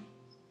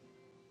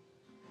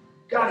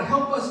 God,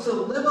 help us to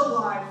live a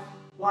life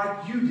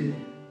like you did.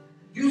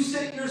 You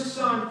sent your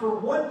son for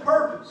one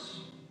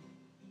purpose,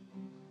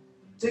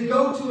 to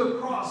go to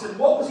a cross. And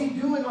what was he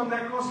doing on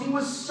that cross? He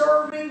was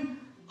serving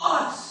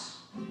us.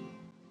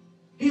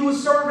 He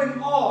was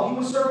serving all. He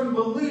was serving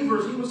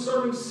believers. He was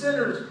serving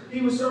sinners. He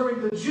was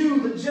serving the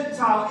Jew, the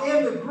Gentile,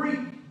 and the Greek.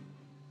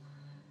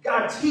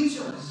 God, teach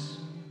us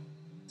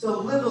to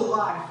live a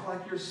life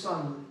like your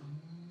son lived.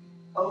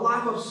 A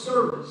life of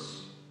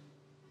service.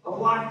 A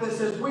life that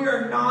says we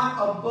are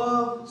not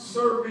above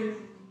serving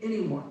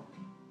anyone.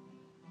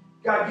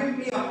 God, give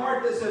me a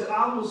heart that says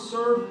I will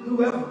serve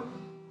whoever.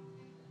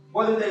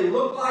 Whether they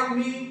look like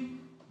me,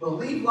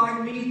 believe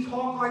like me,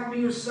 talk like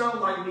me, or sound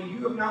like me,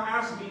 you have not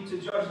asked me to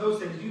judge those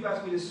things. You've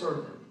asked me to serve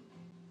them.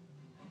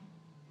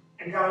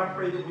 And God, I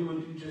pray that we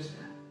would do just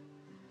that.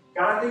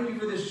 God, I thank you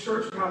for this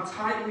church and how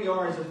tight we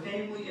are as a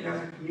family and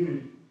as a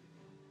community.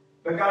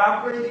 But God,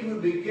 I pray that you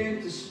would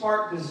begin to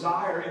spark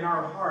desire in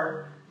our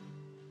heart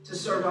to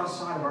serve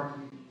outside of our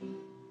community.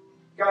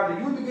 God, that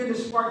you would begin to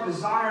spark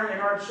desire in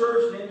our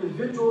church and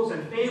individuals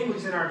and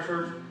families in our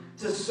church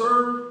to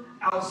serve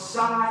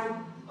outside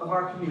of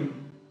our community.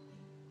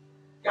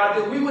 God,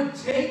 that we would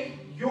take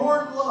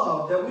your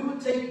love, that we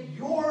would take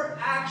your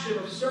action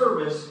of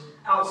service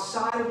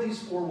outside of these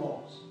four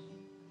walls.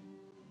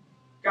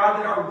 God,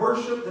 that our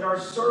worship, that our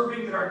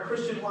serving, that our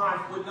Christian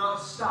life would not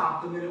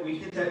stop the minute we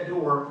hit that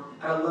door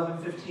at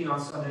 11:15 on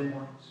Sunday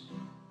mornings.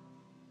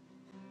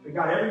 But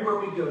God, everywhere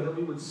we go, that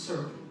we would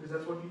serve you, because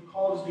that's what you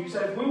called us to. You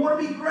said if we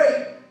want to be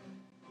great,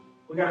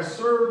 we got to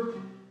serve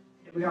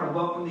and we got to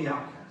welcome the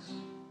outcasts.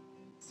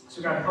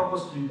 So God, help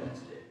us to do that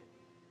today.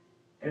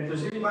 And if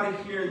there's anybody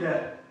here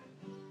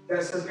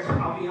that says,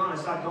 God, I'll be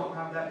honest, I don't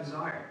have that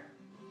desire.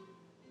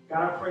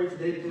 God, I pray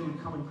today that they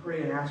would come and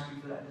pray and ask you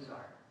for that desire.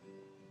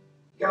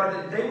 God,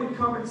 that they would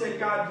come and say,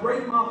 God,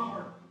 break my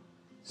heart.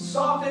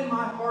 Soften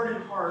my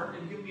heart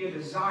and give me a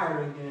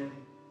desire again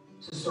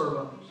to serve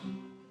others.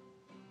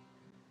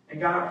 And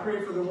God, I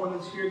pray for the one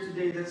that's here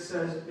today that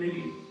says,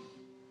 maybe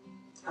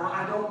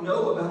I don't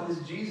know about this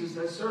Jesus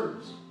that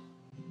serves.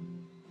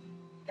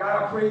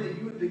 God, I pray that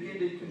you would begin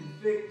to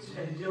convict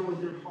and deal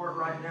with their heart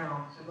right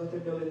now and let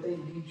them know that they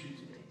need you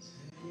today.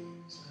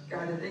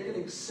 God, that they can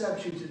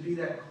accept you to be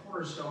that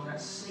cornerstone, that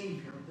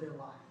Savior of their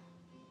life.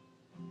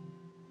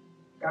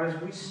 God,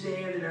 as we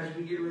stand and as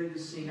we get ready to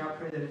sing, I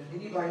pray that if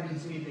anybody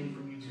needs anything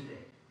from you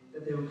today,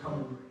 that they would come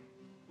and pray.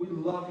 We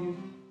love you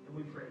and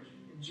we praise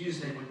you. In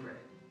Jesus' name we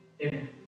pray. Amen.